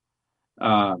 Okay.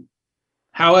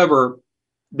 However,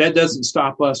 that doesn't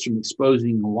stop us from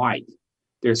exposing light.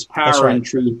 There's power in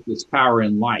truth. There's power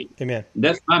in light. Amen. And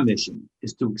that's my mission,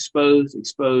 is to expose. And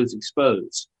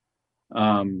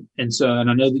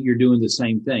I know that you're doing the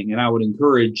same thing. And I would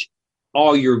encourage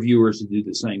all your viewers to do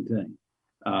the same thing.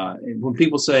 And when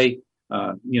people say,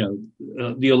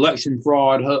 the election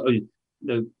fraud,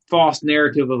 the false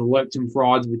narrative of election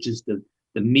frauds, which is the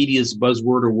media's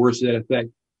buzzword or words to that effect,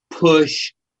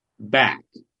 push back.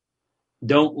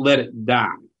 Don't let it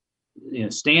die.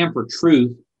 Stand for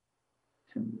truth.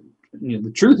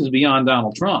 The truth is beyond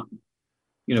Donald Trump.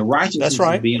 Righteousness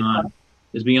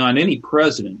is beyond any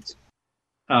president.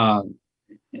 And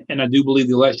I do believe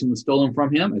the election was stolen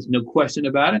from him. There's no question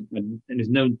about it. And there's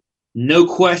no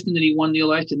question that he won the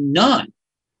election. None.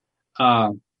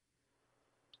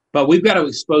 But we've got to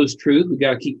expose truth. We've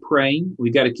got to keep praying.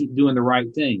 We've got to keep doing the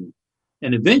right thing.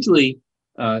 And eventually,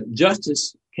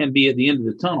 justice can be at the end of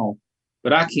the tunnel,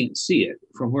 but I can't see it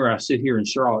from where I sit here in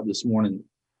Charlotte this morning,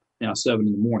 now 7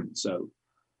 a.m. So,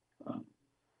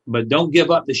 but don't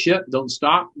give up the ship. Don't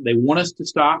stop. They want us to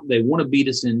stop. They want to beat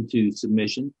us into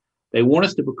submission. They want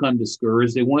us to become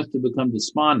discouraged. They want us to become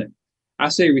despondent. I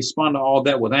say respond to all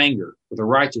that with anger, with a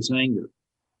righteous anger,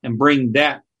 and bring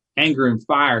that anger and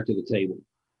fire to the table.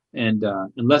 And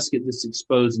let's get this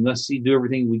exposed, and let's do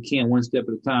everything we can one step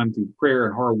at a time through prayer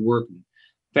and hard work and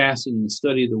fasting and the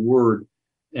study of the Word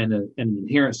and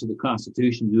adherence to the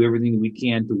Constitution. Do everything we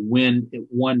can to win at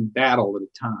one battle at a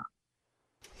time.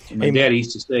 And my dad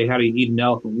used to say, how do you eat an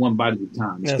elephant one bite at a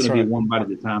time? It's going to be a one bite at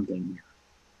a time thing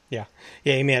here.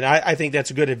 Yeah, amen. I think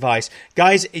that's good advice.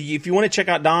 Guys, if you want to check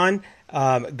out Don,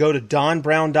 go to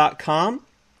donbrown.com.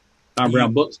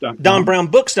 DonBrownBooks.com.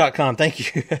 DonBrownBooks.com. Thank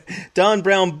you.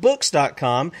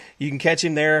 DonBrownBooks.com. You can catch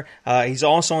him there. He's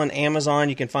also on Amazon.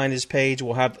 You can find his page.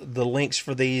 We'll have the links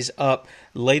for these up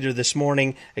later this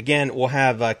morning. Again, we'll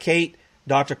have Kate,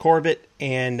 Dr. Corbett,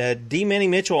 and D. Manny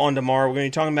Mitchell on tomorrow. We're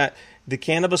going to be talking about the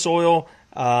cannabis oil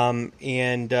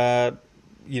and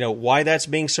why that's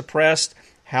being suppressed,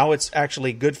 how it's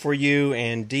actually good for you,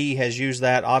 and Dee has used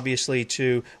that, obviously,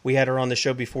 we had her on the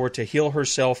show before, to heal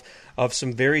herself of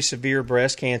some very severe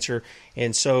breast cancer,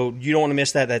 and so you don't want to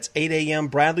miss that. That's 8 a.m.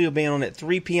 Bradley will be on at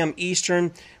 3 p.m.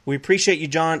 Eastern. We appreciate you,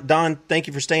 Don. Thank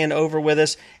you for staying over with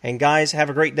us, and guys, have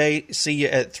a great day. See you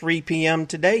at 3 p.m.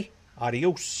 today.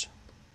 Adios.